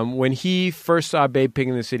 when he first saw Babe Pig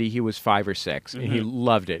in the City, he was 5 or 6, and he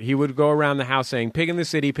loved it. He would go around the house saying, "Pig in the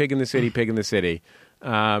City, pig in the city, pig in the city."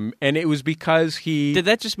 And it was because he... Did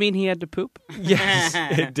that just mean he had to poop? Yes,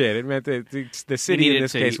 it did. It meant that the city in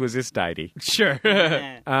this case was his tidy. Sure.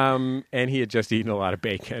 And he had just eaten a lot of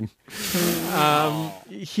bacon.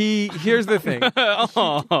 Here's the thing.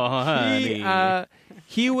 Honey.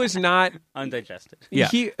 He was not... Undigested. Yeah.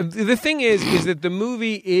 The thing is that the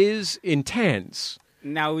movie is intense.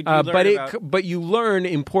 Now, would you learn but you learn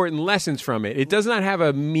important lessons from it. It does not have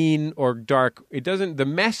a mean or dark... It doesn't... The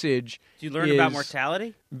message Do you learn about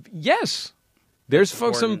mortality? Yes. There's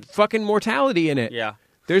some fucking mortality in it. Yeah.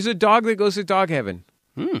 There's a dog that goes to dog heaven.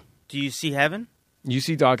 Do you see heaven? You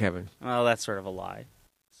see dog heaven. Well, that's sort of a lie.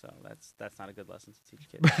 So that's not a good lesson to teach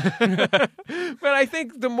kids. But I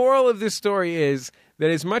think the moral of this story is that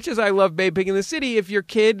as much as I love Babe Pig in the City, if your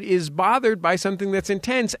kid is bothered by something that's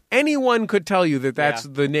intense, anyone could tell you that that's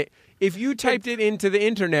if you typed it into the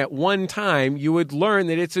internet one time, you would learn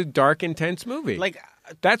that it's a dark, intense movie.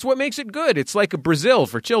 That's what makes it good. It's like a Brazil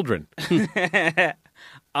for children.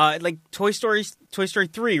 Like Toy Story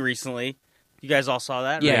 3 recently. You guys all saw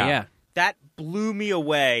that, right? Yeah. That blew me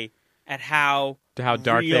away at how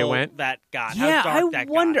dark they went. That got. Yeah, how dark that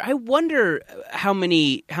got. I wonder how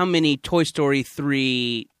many Toy Story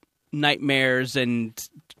 3 nightmares and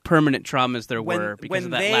permanent traumas there were because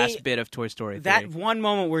of that last bit of Toy Story 3. That one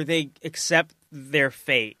moment where they accept their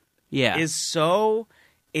fate is so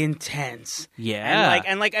intense. Yeah.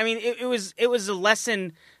 And I mean it was a lesson.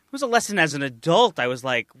 It was a lesson as an adult. I was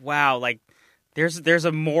like, wow, like there's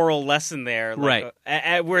a moral lesson there, like,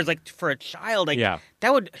 right? Whereas, like, for a child, like,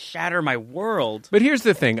 that would shatter my world. But here's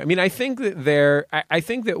the thing. I mean, I think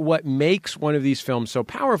that what makes one of these films so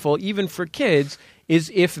powerful, even for kids, is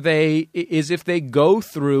if they go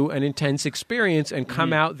through an intense experience and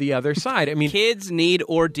come out the other side. I mean, kids need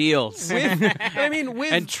ordeals.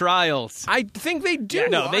 And trials. I think they do. Yeah,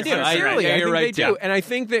 no, they do. Sincerely, I think right, they do. And I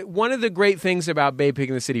think that one of the great things about Babe Pig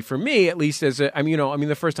in the City, for me, at least,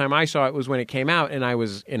 the first time I saw it was when it came out, and I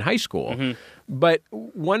was in high school. Mm-hmm. But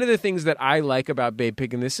one of the things that I like about Babe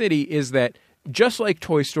Pig in the City is that, just like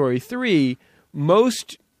Toy Story 3,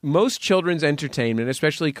 most children's entertainment,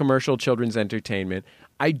 especially commercial children's entertainment,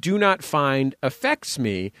 I do not find affects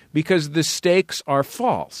me because the stakes are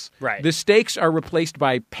false. Right. The stakes are replaced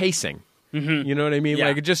by pacing. Mm-hmm. You know what I mean? Yeah.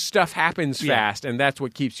 Like, just stuff happens fast, and that's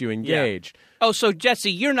what keeps you engaged. Yeah. Oh, so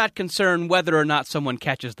Jesse, you're not concerned whether or not someone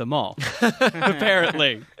catches them all.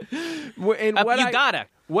 Apparently. And gotta.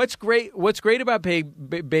 What's great about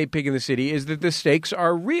Babe Pig in the City is that the stakes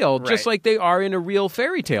are real, just like they are in a real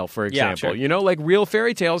fairy tale, for example. Yeah, sure. You know, like real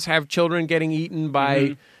fairy tales have children getting eaten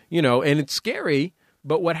by, and it's scary,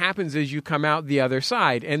 but what happens is you come out the other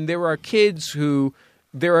side. And there are kids who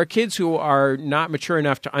are not mature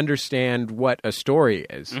enough to understand what a story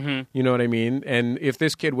is. Mm-hmm. You know what I mean? And if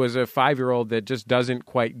this kid was a 5-year-old that just doesn't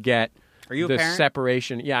quite get Are you the a parent?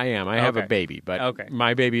 separation. Yeah, I am. I have a baby, but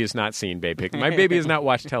my baby has not seen Babe Pig. My baby has not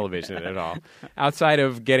watched television at all, outside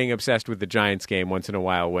of getting obsessed with the Giants game once in a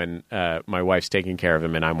while when my wife's taking care of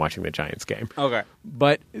him and I'm watching the Giants game. Okay.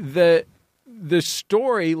 But the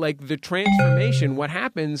story, like the transformation, what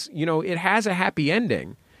happens, it has a happy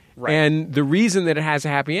ending. Right. And the reason that it has a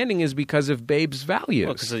happy ending is because of Babe's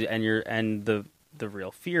values. Well, and the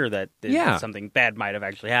real fear that something bad might have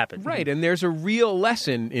actually happened. Right, and there's a real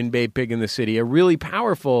lesson in Babe Pig in the City, a really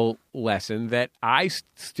powerful lesson that I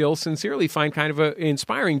still sincerely find kind of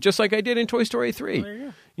inspiring, just like I did in Toy Story 3. Oh,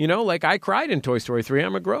 there you go. Like I cried in Toy Story 3.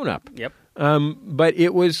 I'm a grown-up. Yep. But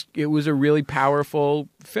it was a really powerful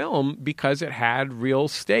film because it had real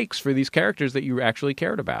stakes for these characters that you actually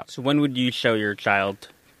cared about. So when would you show your child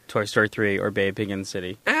Toy Story 3 or Babe Pig in the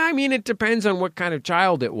City? I mean, it depends on what kind of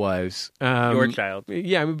child it was. Your child.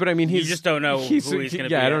 Yeah, but I mean, you just don't know who he's going to be.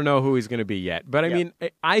 Yeah, I don't know who he's going to be yet. But I mean,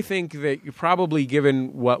 I think that probably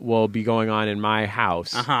given what will be going on in my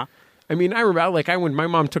house. Uh-huh. I mean, I remember when my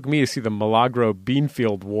mom took me to see the Milagro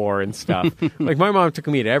Beanfield War and stuff. My mom took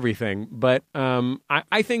me to everything. But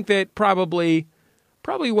I think that probably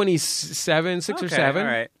when he's 6 or 7.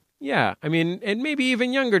 All right. Yeah, I mean, and maybe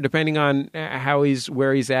even younger, depending on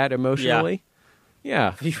where he's at emotionally.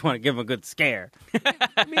 Yeah. You want to give him a good scare.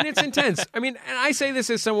 I mean, it's intense. I mean, and I say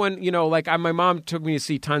this as someone, my mom took me to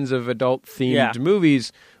see tons of adult-themed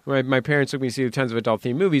movies. My parents took me to see tons of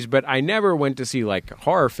adult-themed movies, but I never went to see,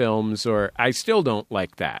 horror films, or I still don't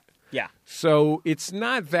like that. Yeah. So it's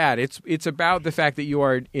not that. It's about the fact that you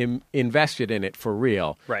are invested in it for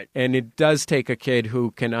real. Right. And it does take a kid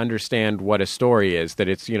who can understand what a story is, that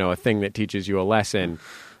it's, a thing that teaches you a lesson,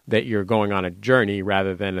 that you're going on a journey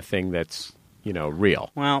rather than a thing that's, real.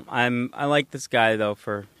 Well, I like this guy, though,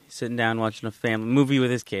 for sitting down watching a family movie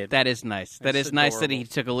with his kid. That is nice. That That's is nice that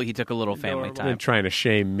adorable. he took a little family You're time. trying to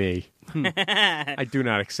shame me. I do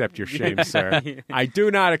not accept your shame, sir. I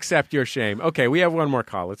do not accept your shame. Okay, we have one more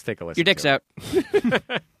call. Let's take a listen. Your dick's to it.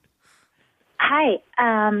 out. Hi.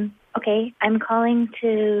 Okay, I'm calling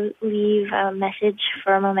to leave a message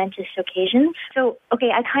for a momentous occasion. So,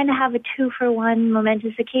 I kind of have a 2-for-1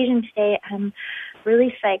 momentous occasion today. I'm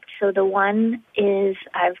really psyched. So the one is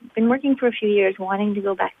I've been working for a few years wanting to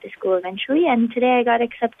go back to school eventually, and today I got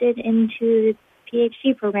accepted into the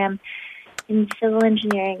PhD program in civil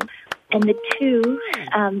engineering. And the two,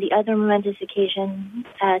 the other momentous occasion,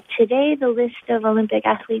 today the list of Olympic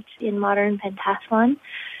athletes in modern pentathlon,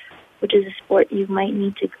 which is a sport you might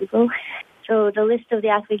need to Google. So the list of the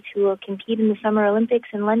athletes who will compete in the Summer Olympics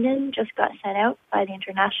in London just got sent out by the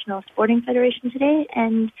International Sporting Federation today,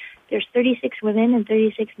 and there's 36 women and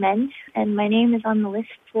 36 men, and my name is on the list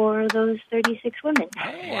for those 36 women.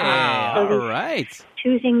 Wow. So All right.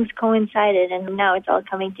 two things coincided, and now it's all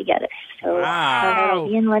coming together. So I'll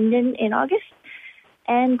be in London in August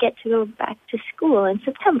and get to go back to school in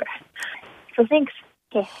September. So thanks.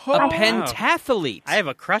 Okay. A pentathlete. I have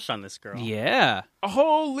a crush on this girl. Yeah.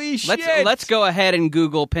 Holy shit! Let's go ahead and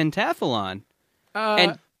Google pentathlon.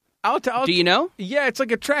 And do you know? Yeah, it's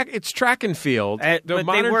like it's track and field. But The they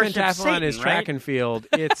modern worship pentathlon Satan, is right? track and field.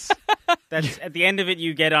 It's That's at the end of it,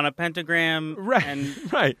 you get on a pentagram. right,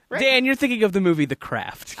 And right. Dan, you're thinking of the movie The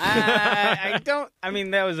Craft. I don't. I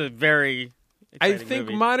mean, that was a very. I exciting think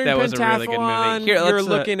movie. modern That was a pentathlon. really good movie. Here, you're let's,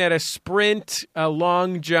 looking at a sprint, a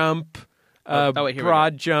long jump, a wait, here we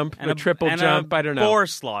broad jump, And a triple and jump. I don't know. Boar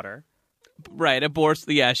slaughter. Right, a bourse.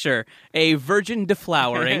 Yeah, sure. A virgin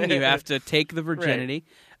deflowering. You have to take the virginity.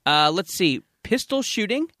 Let's see. Pistol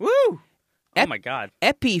shooting. Woo! Oh my god.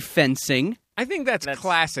 Epi fencing. I think that's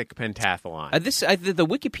classic pentathlon. The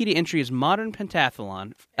Wikipedia entry is modern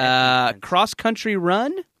pentathlon. Cross country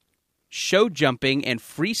run, show jumping, and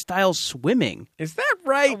freestyle swimming. Is that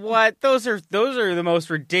right? What? Those are the most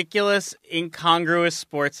ridiculous, incongruous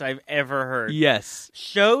sports I've ever heard. Yes.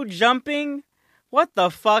 Show jumping? What the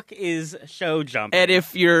fuck is show jumping? And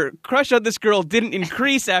if your crush on this girl didn't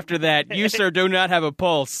increase after that, you, sir, do not have a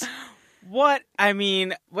pulse. What? I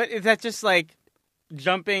mean, what is that? Just like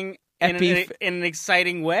jumping in an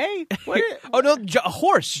exciting way? What? Oh no, a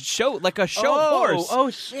horse show, like a show horse. Oh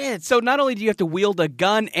shit! So not only do you have to wield a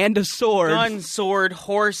gun and a sword, Gun, sword,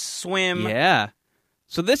 horse, swim. yeah.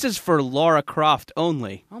 So this is for Laura Croft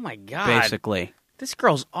only, Oh my god! basically. This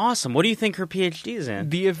girl's awesome. What do you think her PhD is in?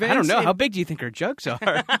 The events I don't know. in- How big do you think her jugs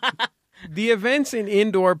are? The events in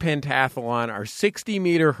indoor pentathlon are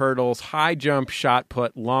 60-meter hurdles, high jump, shot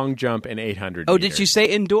put, long jump, and 800 Oh, meters. did you say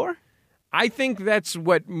indoor? I think that's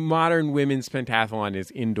what modern women's pentathlon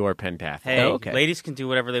is, indoor pentathlon. Hey, Oh, okay. ladies can do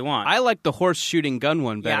whatever they want. I like the horse shooting gun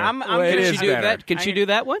one better. Yeah, I'm Well, it gonna is Can she do better. that? Can she do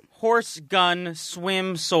that one? horse, gun,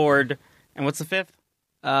 swim, sword, and what's the fifth?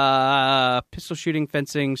 Pistol shooting,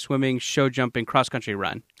 fencing, swimming, show jumping, cross country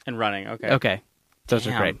run. And running. Okay. Okay, those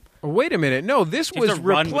are Damn. great. Wait a minute. No, this You have was to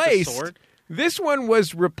run with a replaced. sword? This one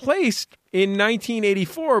was replaced in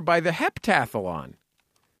 1984 by the heptathlon.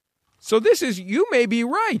 So this is, you may be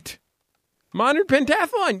right. Modern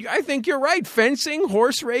pentathlon, I think you're right. Fencing,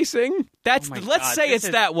 horse racing. That's Oh my let's God, say this it's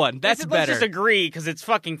is- that one. That's Let's better. just agree because it's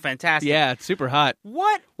fucking fantastic. Yeah, it's super hot.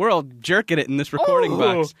 What? We're all jerking it in this recording Oh.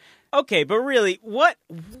 box. Okay, but really, what?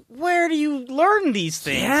 Where do you learn these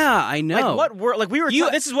things? Yeah, I know. Like what? Like we were.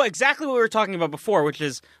 This is exactly what we were talking about before, which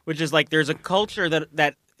is like there's a culture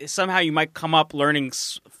that somehow you might come up learning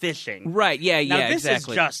fishing. Right? Yeah, Now yeah, this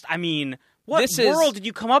exactly. is just. I mean, what This is- world did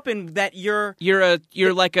you come up in that you're?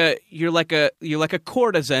 You're like a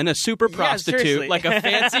courtesan, a super Yeah, prostitute, seriously. like a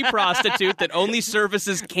fancy prostitute that only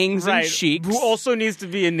services kings and sheiks. Who also needs to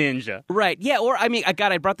be a ninja. Right? Yeah. Or I mean,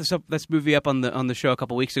 I brought this movie up on the show a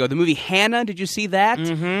couple weeks ago. The movie Hannah. Did you see that?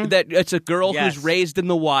 Mm-hmm. That it's a girl Yes. who's raised in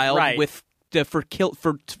the wild Right. with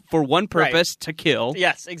for one purpose, to kill.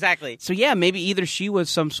 Yes, exactly. So yeah, maybe either she was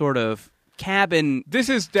some sort of cabin. This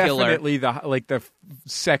is Killer. definitely the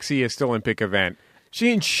sexiest Olympic event.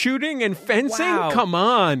 Shooting and fencing? Wow. Come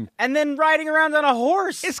on. And then riding around on a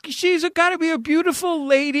horse. She's got to be a beautiful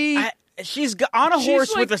lady. She's on a She's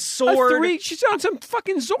horse like with a sword. She's on some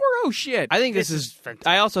fucking Zorro shit. I think this This is. is fantastic.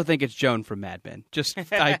 I also think it's Joan from Mad Men. Just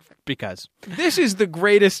because. This is the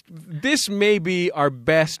greatest. This may be our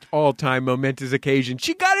best all-time momentous occasion.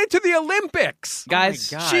 She got into the Olympics. Guys,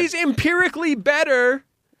 God. She's empirically better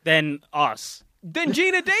Than us. than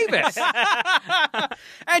Gina Davis.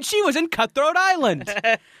 and she was in Cutthroat Island.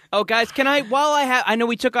 Oh, guys, can I? I know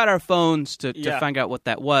we took out our phones to Yeah. find out what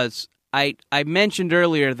that was. I mentioned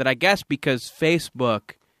earlier that I guess because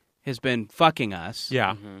Facebook has been fucking us.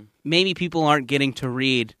 Yeah. Maybe people aren't getting to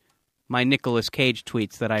read my Nicolas Cage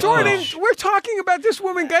tweets that I Jordan, push. we're talking about this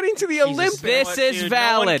woman getting to the Olympics. This is Dude,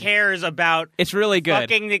 valid. No one cares about It's really good.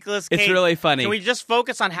 fucking Nicolas Cage. It's really funny. Can we just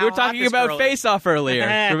focus on how We were hot talking this about girl is? Face Off earlier.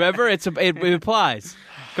 Remember? It applies.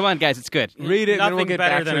 Come on, guys. It's good. Read it, and then Nothing we'll get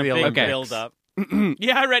better back than to a the big Olympics. build-up.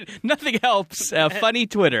 Yeah, I read. Nothing helps. Funny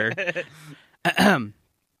Twitter.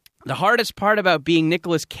 The hardest part about being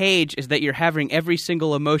Nicolas Cage is that you're having every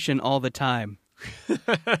single emotion all the time.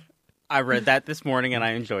 I read that this morning, and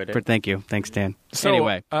I enjoyed it. But thank you. Thanks, Dan. So,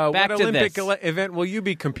 anyway, back what to Olympic this. event will you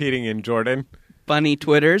be competing in, Jordan? Funny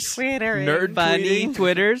Twitters. Nerd Funny tweeting?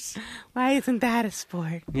 Twitters. Why isn't that a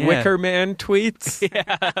sport? Yeah. Wicker Man tweets?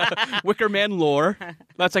 Wicker Man lore.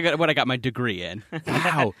 That's what I got my degree in.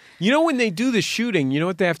 Wow. You know when they do the shooting, you know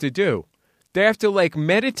what they have to do? They have to, like,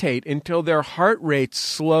 meditate until their heart rate's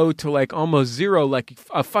slow to, like, almost zero, like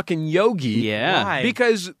a fucking yogi. Yeah. Why?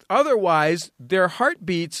 Because otherwise, their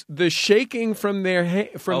heartbeats, the shaking from their their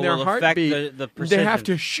will affect heartbeat, the they have precision.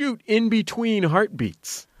 to shoot in between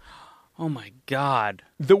heartbeats. Oh, my God.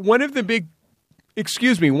 One of the big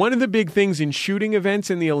things in shooting events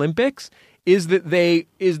in the Olympics is that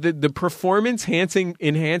the performance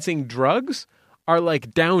enhancing drugs are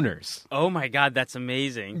like downers. Oh, my God. That's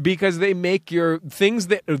amazing. Because they make your things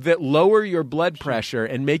that lower your blood pressure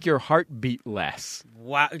and make your heart beat less.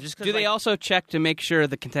 Wow. Just 'cause, Do they also check to make sure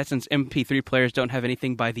the contestants' MP3 players don't have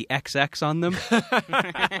anything by the XX on them?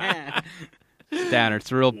 Downer.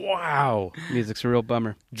 It's a real Wow. music's a real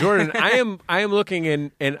bummer. Jordan, I am looking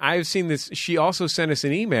and I've seen this. She also sent us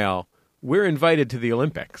an email. We're invited to the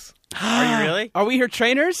Olympics. Are you really? Are we her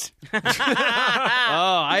trainers? Oh,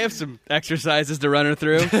 I have some exercises to run her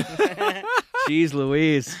through. Jeez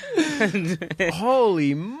Louise.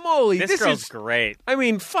 Holy moly. This girl's is great. I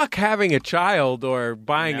mean, fuck having a child or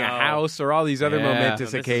buying a No. house or all these other Yeah. momentous No,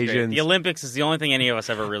 this is great. occasions. The Olympics is the only thing any of us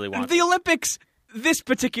ever really want. The Olympics, this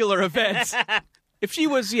particular event. If she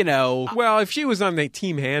was, Well, if she was on the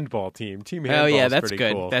team handball team, oh yeah, that's pretty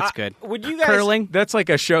good. cool. That's good. Would you guys... Curling? That's like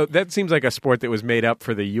a show. That seems like a sport that was made up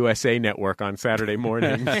for the USA Network on Saturday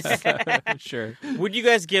mornings. Sure. Would you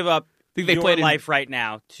guys give up Think they your played in- life right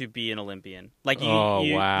now to be an Olympian? Like Oh,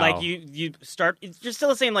 wow. Like you start. You're still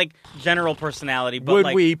the same like general personality, but Would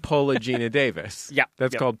like, we pull a Gina Davis? Yeah,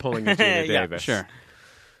 That's yeah. called pulling a Gina Yeah, Davis. Sure.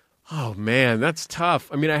 Oh man, that's tough.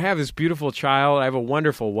 I mean, I have this beautiful child. I have a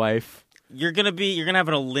wonderful wife. You're gonna have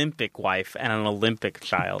an Olympic wife and an Olympic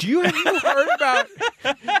child. Have you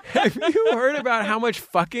heard about how much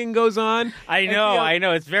fucking goes on? I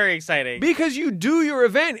know. It's very exciting. Because you do your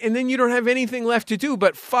event and then you don't have anything left to do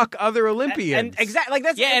but fuck other Olympians. And exactly like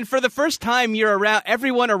that's Yeah, and for the first time,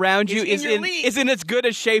 everyone around you Is in your league. is in as good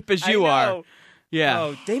a shape as you are. Yeah.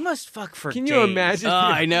 Oh, they must fuck for Can days. you imagine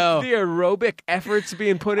I know. the aerobic efforts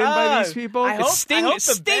being put in by these people? I hope- Sting the beds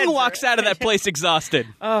Sting walks are- out of that place exhausted.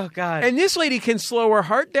 Oh God. And this lady can slow her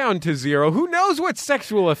heart down to zero. Who knows what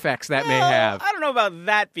sexual effects that may have? I don't know about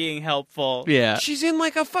that being helpful. Yeah. She's in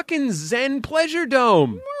like a fucking Zen pleasure dome.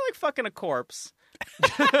 More like fucking a corpse.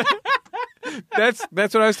 That's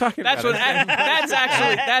what I was talking That's about. what.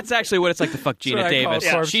 That's actually what it's like to fuck Gina what I call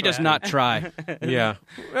Davis. corpse She does riding. not try. Yeah.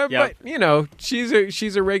 Yep. But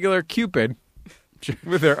she's a regular Cupid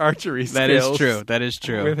with her archery skills. That is true. That is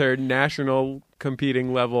true. With her national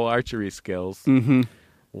competing level archery skills. Mm-hmm.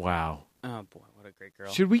 Wow. Oh boy, what a great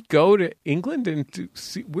girl. Should we go to England and to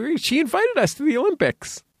see where she invited us to the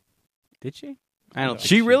Olympics? Did she? I don't. Think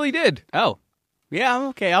She really did. Oh, yeah.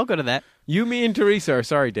 Okay, I'll go to that. You, me, and Teresa are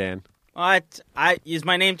sorry, Dan. What? Is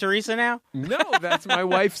my name Teresa now? No, that's my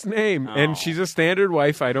wife's name, Oh. and she's a standard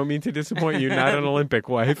wife. I don't mean to disappoint you. Not an Olympic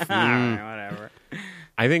wife. All right, whatever.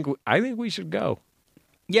 I think we should go.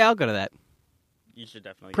 Yeah, I'll go to that. You should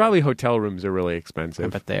definitely. Probably hotel rooms are really I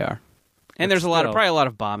expensive. bet they are. And But there's still. probably a lot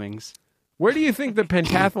of bombings. Where do you think the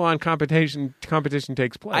pentathlon competition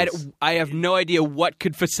takes place? I have no idea what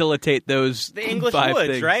could facilitate those. The English 5 woods,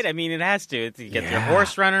 things. right? I mean, it has to. You get your Yeah.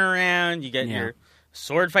 horse running around. You get Yeah. your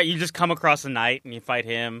sword fight. You just come across a knight and you fight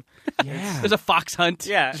him. Yeah. There's a fox hunt.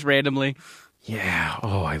 Yeah. Just randomly. Yeah.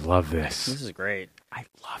 Oh, I love This this. is great. I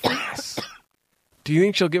love this. Do you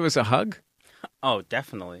think she'll give us a hug? Oh,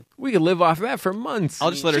 definitely. We could live off that for months. I'll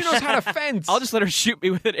just let her She knows how to fence. I'll just let her shoot me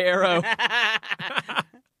with an arrow.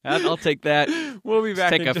 I'll take that. We'll be back.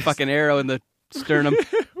 Take in a just, fucking arrow in the sternum.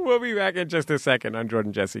 We'll be back in just a second on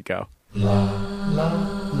Jordan Jesse Go.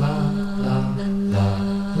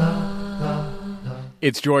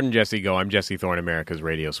 It's Jordan Jesse Go. I'm Jesse Thorne, America's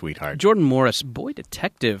radio sweetheart. Jordan Morris, boy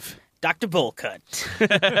detective, Dr. Bullcut.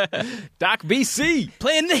 Doc BC.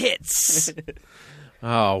 playing the hits.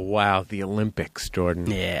 Oh, wow. The Olympics, Jordan.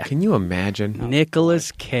 Yeah. Can you imagine?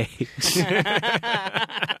 Nicolas Cage.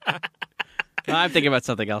 I'm thinking about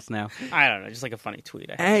something else now. I don't know, just like a funny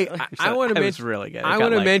tweet. Hey, I want to mention really good. I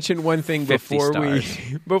want to mention one thing before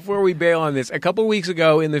we bail on this. A couple weeks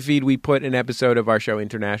ago in the feed, we put an episode of our show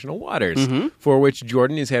International Waters, for which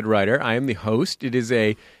Jordan is head writer. I am the host. It is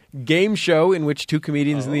a game show in which two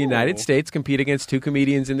comedians in the United States compete against two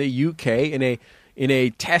comedians in the UK in a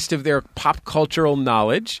test of their pop cultural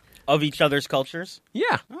knowledge Of each other's cultures?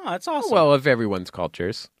 Yeah. Oh, that's awesome. Well, of everyone's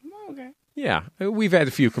cultures. Okay. Yeah, we've had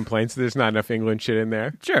a few complaints. There's not enough England shit in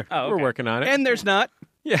there. Sure. Oh, okay. We're working on it. And there's not.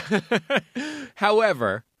 Yeah.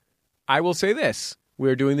 However, I will say this.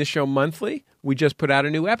 We're doing this show monthly. We just put out a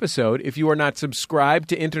new episode. If you are not subscribed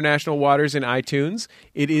to International Waters in iTunes,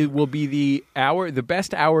 it will be the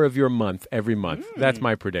best hour of your month every month. That's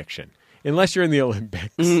my prediction. Unless you're in the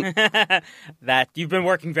Olympics. That you've been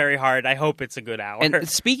working very hard. I hope it's a good hour. And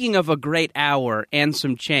speaking of a great hour and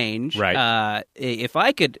some change, right? If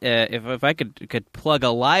I could plug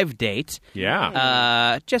a live date,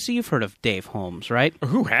 Jesse, you've heard of Dave Holmes, right?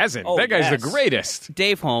 Who hasn't? Oh, that guy's yes. the greatest.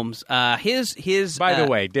 Dave Holmes, his. By the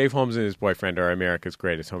way, Dave Holmes and his boyfriend are America's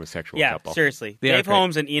greatest homosexual couple. Yeah, seriously. They Dave are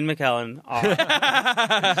Holmes and Ian McKellen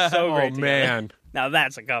are so great. Oh man. Now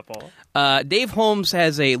that's a couple. Dave Holmes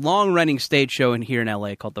has a long-running stage show here in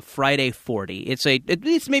L.A. called the Friday 40. It's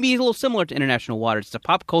maybe a little similar to International Waters. It's a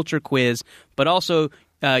pop culture quiz, but also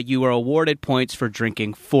you are awarded points for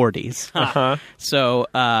drinking 40s. So,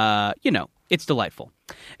 it's delightful.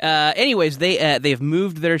 Anyways, they've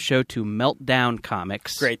moved their show to Meltdown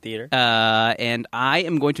Comics. Great theater. And I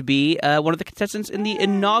am going to be one of the contestants in the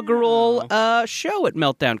inaugural show at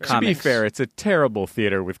Meltdown Comics. To be fair, it's a terrible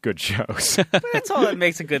theater with good shows. But that's all that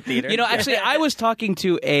makes a good theater. Actually, I was talking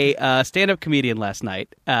to a stand-up comedian last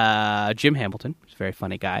night, Jim Hamilton, who's a very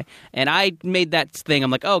funny guy, and I made that thing.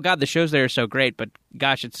 I'm like, oh God, the shows there are so great, but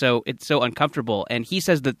gosh, it's so uncomfortable. And he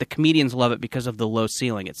says that the comedians love it because of the low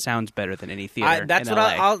ceiling. It sounds better than any theater. That's in what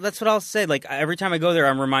LA. that's what I'll say. Like every time I go there,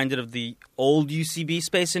 I'm reminded of the old UCB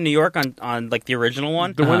space in New York on like the original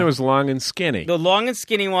one. The one that was long and skinny. The long and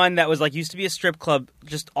skinny one that was like used to be a strip club.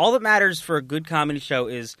 Just all that matters for a good comedy show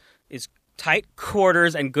is tight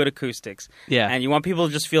quarters and good acoustics. Yeah. And you want people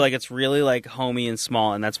to just feel like it's really like homey and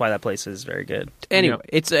small, and that's why that place is very good. Anyway,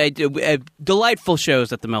 it's a delightful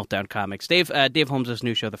shows at the Meltdown Comics. Dave Holmes'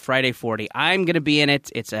 new show, The Friday 40. I'm going to be in it.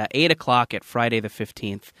 It's at 8 o'clock at Friday the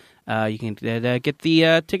 15th. You can get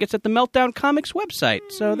the tickets at the Meltdown Comics website.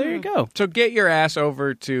 So there you go. So get your ass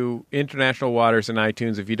over to International Waters and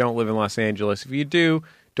iTunes if you don't live in Los Angeles. If you do,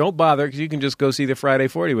 don't bother, because you can just go see the Friday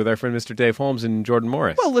 40 with our friend Mr. Dave Holmes and Jordan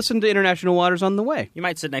Morris. Well, listen to International Waters on the way. You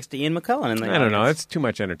might sit next to Ian McKellen in the I don't know. That's too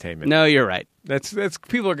much entertainment. No, you're right. That's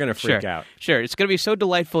people are going to freak out. Sure. It's going to be so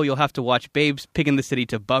delightful you'll have to watch Babes Pig in the City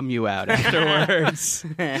to bum you out afterwards.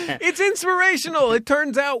 It's inspirational. It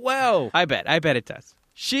turns out well. I bet it does.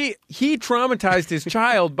 He traumatized his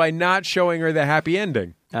child by not showing her the happy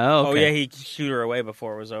ending. Oh, okay. Oh, yeah, he shoot her away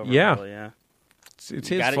before it was over. Yeah. Really, yeah. It's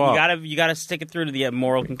his fault. You gotta stick it through to the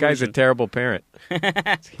moral conclusion. The guy's a terrible parent.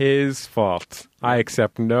 It's his fault. I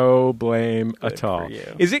accept no blame at all. for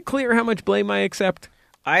you. Is it clear how much blame I accept?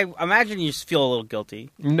 I imagine you just feel a little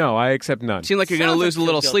guilty. No, I accept none. You seem like you're going to lose a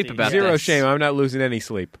little guilty. sleep about Zero this. shame. I'm not losing any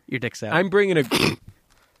sleep. Your dick's out. I'm bringing a...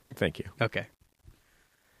 Thank you. Okay.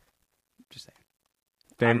 Just saying.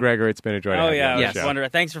 Dan Gregor, it's been a joy to have you on the Yes. show.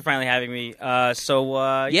 Wonderful. Thanks for finally having me. This is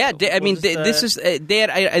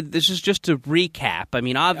just to recap. I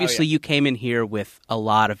mean, obviously you came in here with a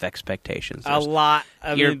lot of expectations. A lot.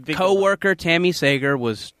 Your coworker Tammy Sager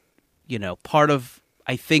was, part of,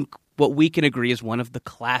 I think, what we can agree is one of the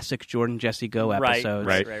classic Jordan Jesse Go episodes.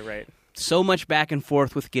 Right. So much back and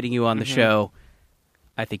forth with getting you on the show.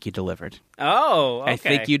 I think you delivered. Oh, okay. I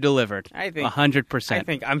think you delivered. I think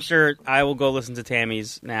 100%. I'm sure I will go listen to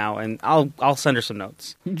Tammy's now, and I'll send her some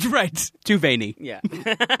notes. Right. Too veiny. Yeah.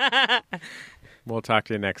 We'll talk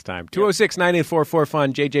to you next time.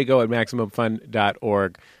 206-9844-FUN, JJGo at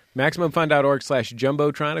MaximumFun.org.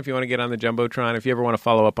 MaximumFun.org/Jumbotron if you want to get on the Jumbotron. If you ever want to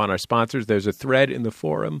follow up on our sponsors, there's a thread in the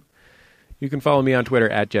forum. You can follow me on Twitter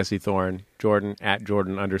at Jesse Thorne, Jordan at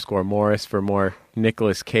Jordan_Morris for more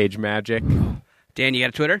Nicolas Cage magic. Dan, you got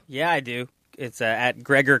a Twitter? Yeah, I do. It's at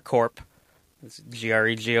Gregor Corp. It's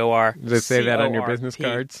Gregor. Does it say that on your business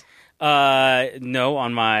cards? No,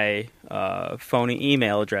 on my phony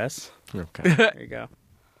email address. Okay. There you go.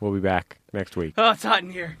 We'll be back next week. Oh, it's hot in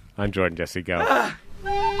here. I'm Jordan Jesse Go.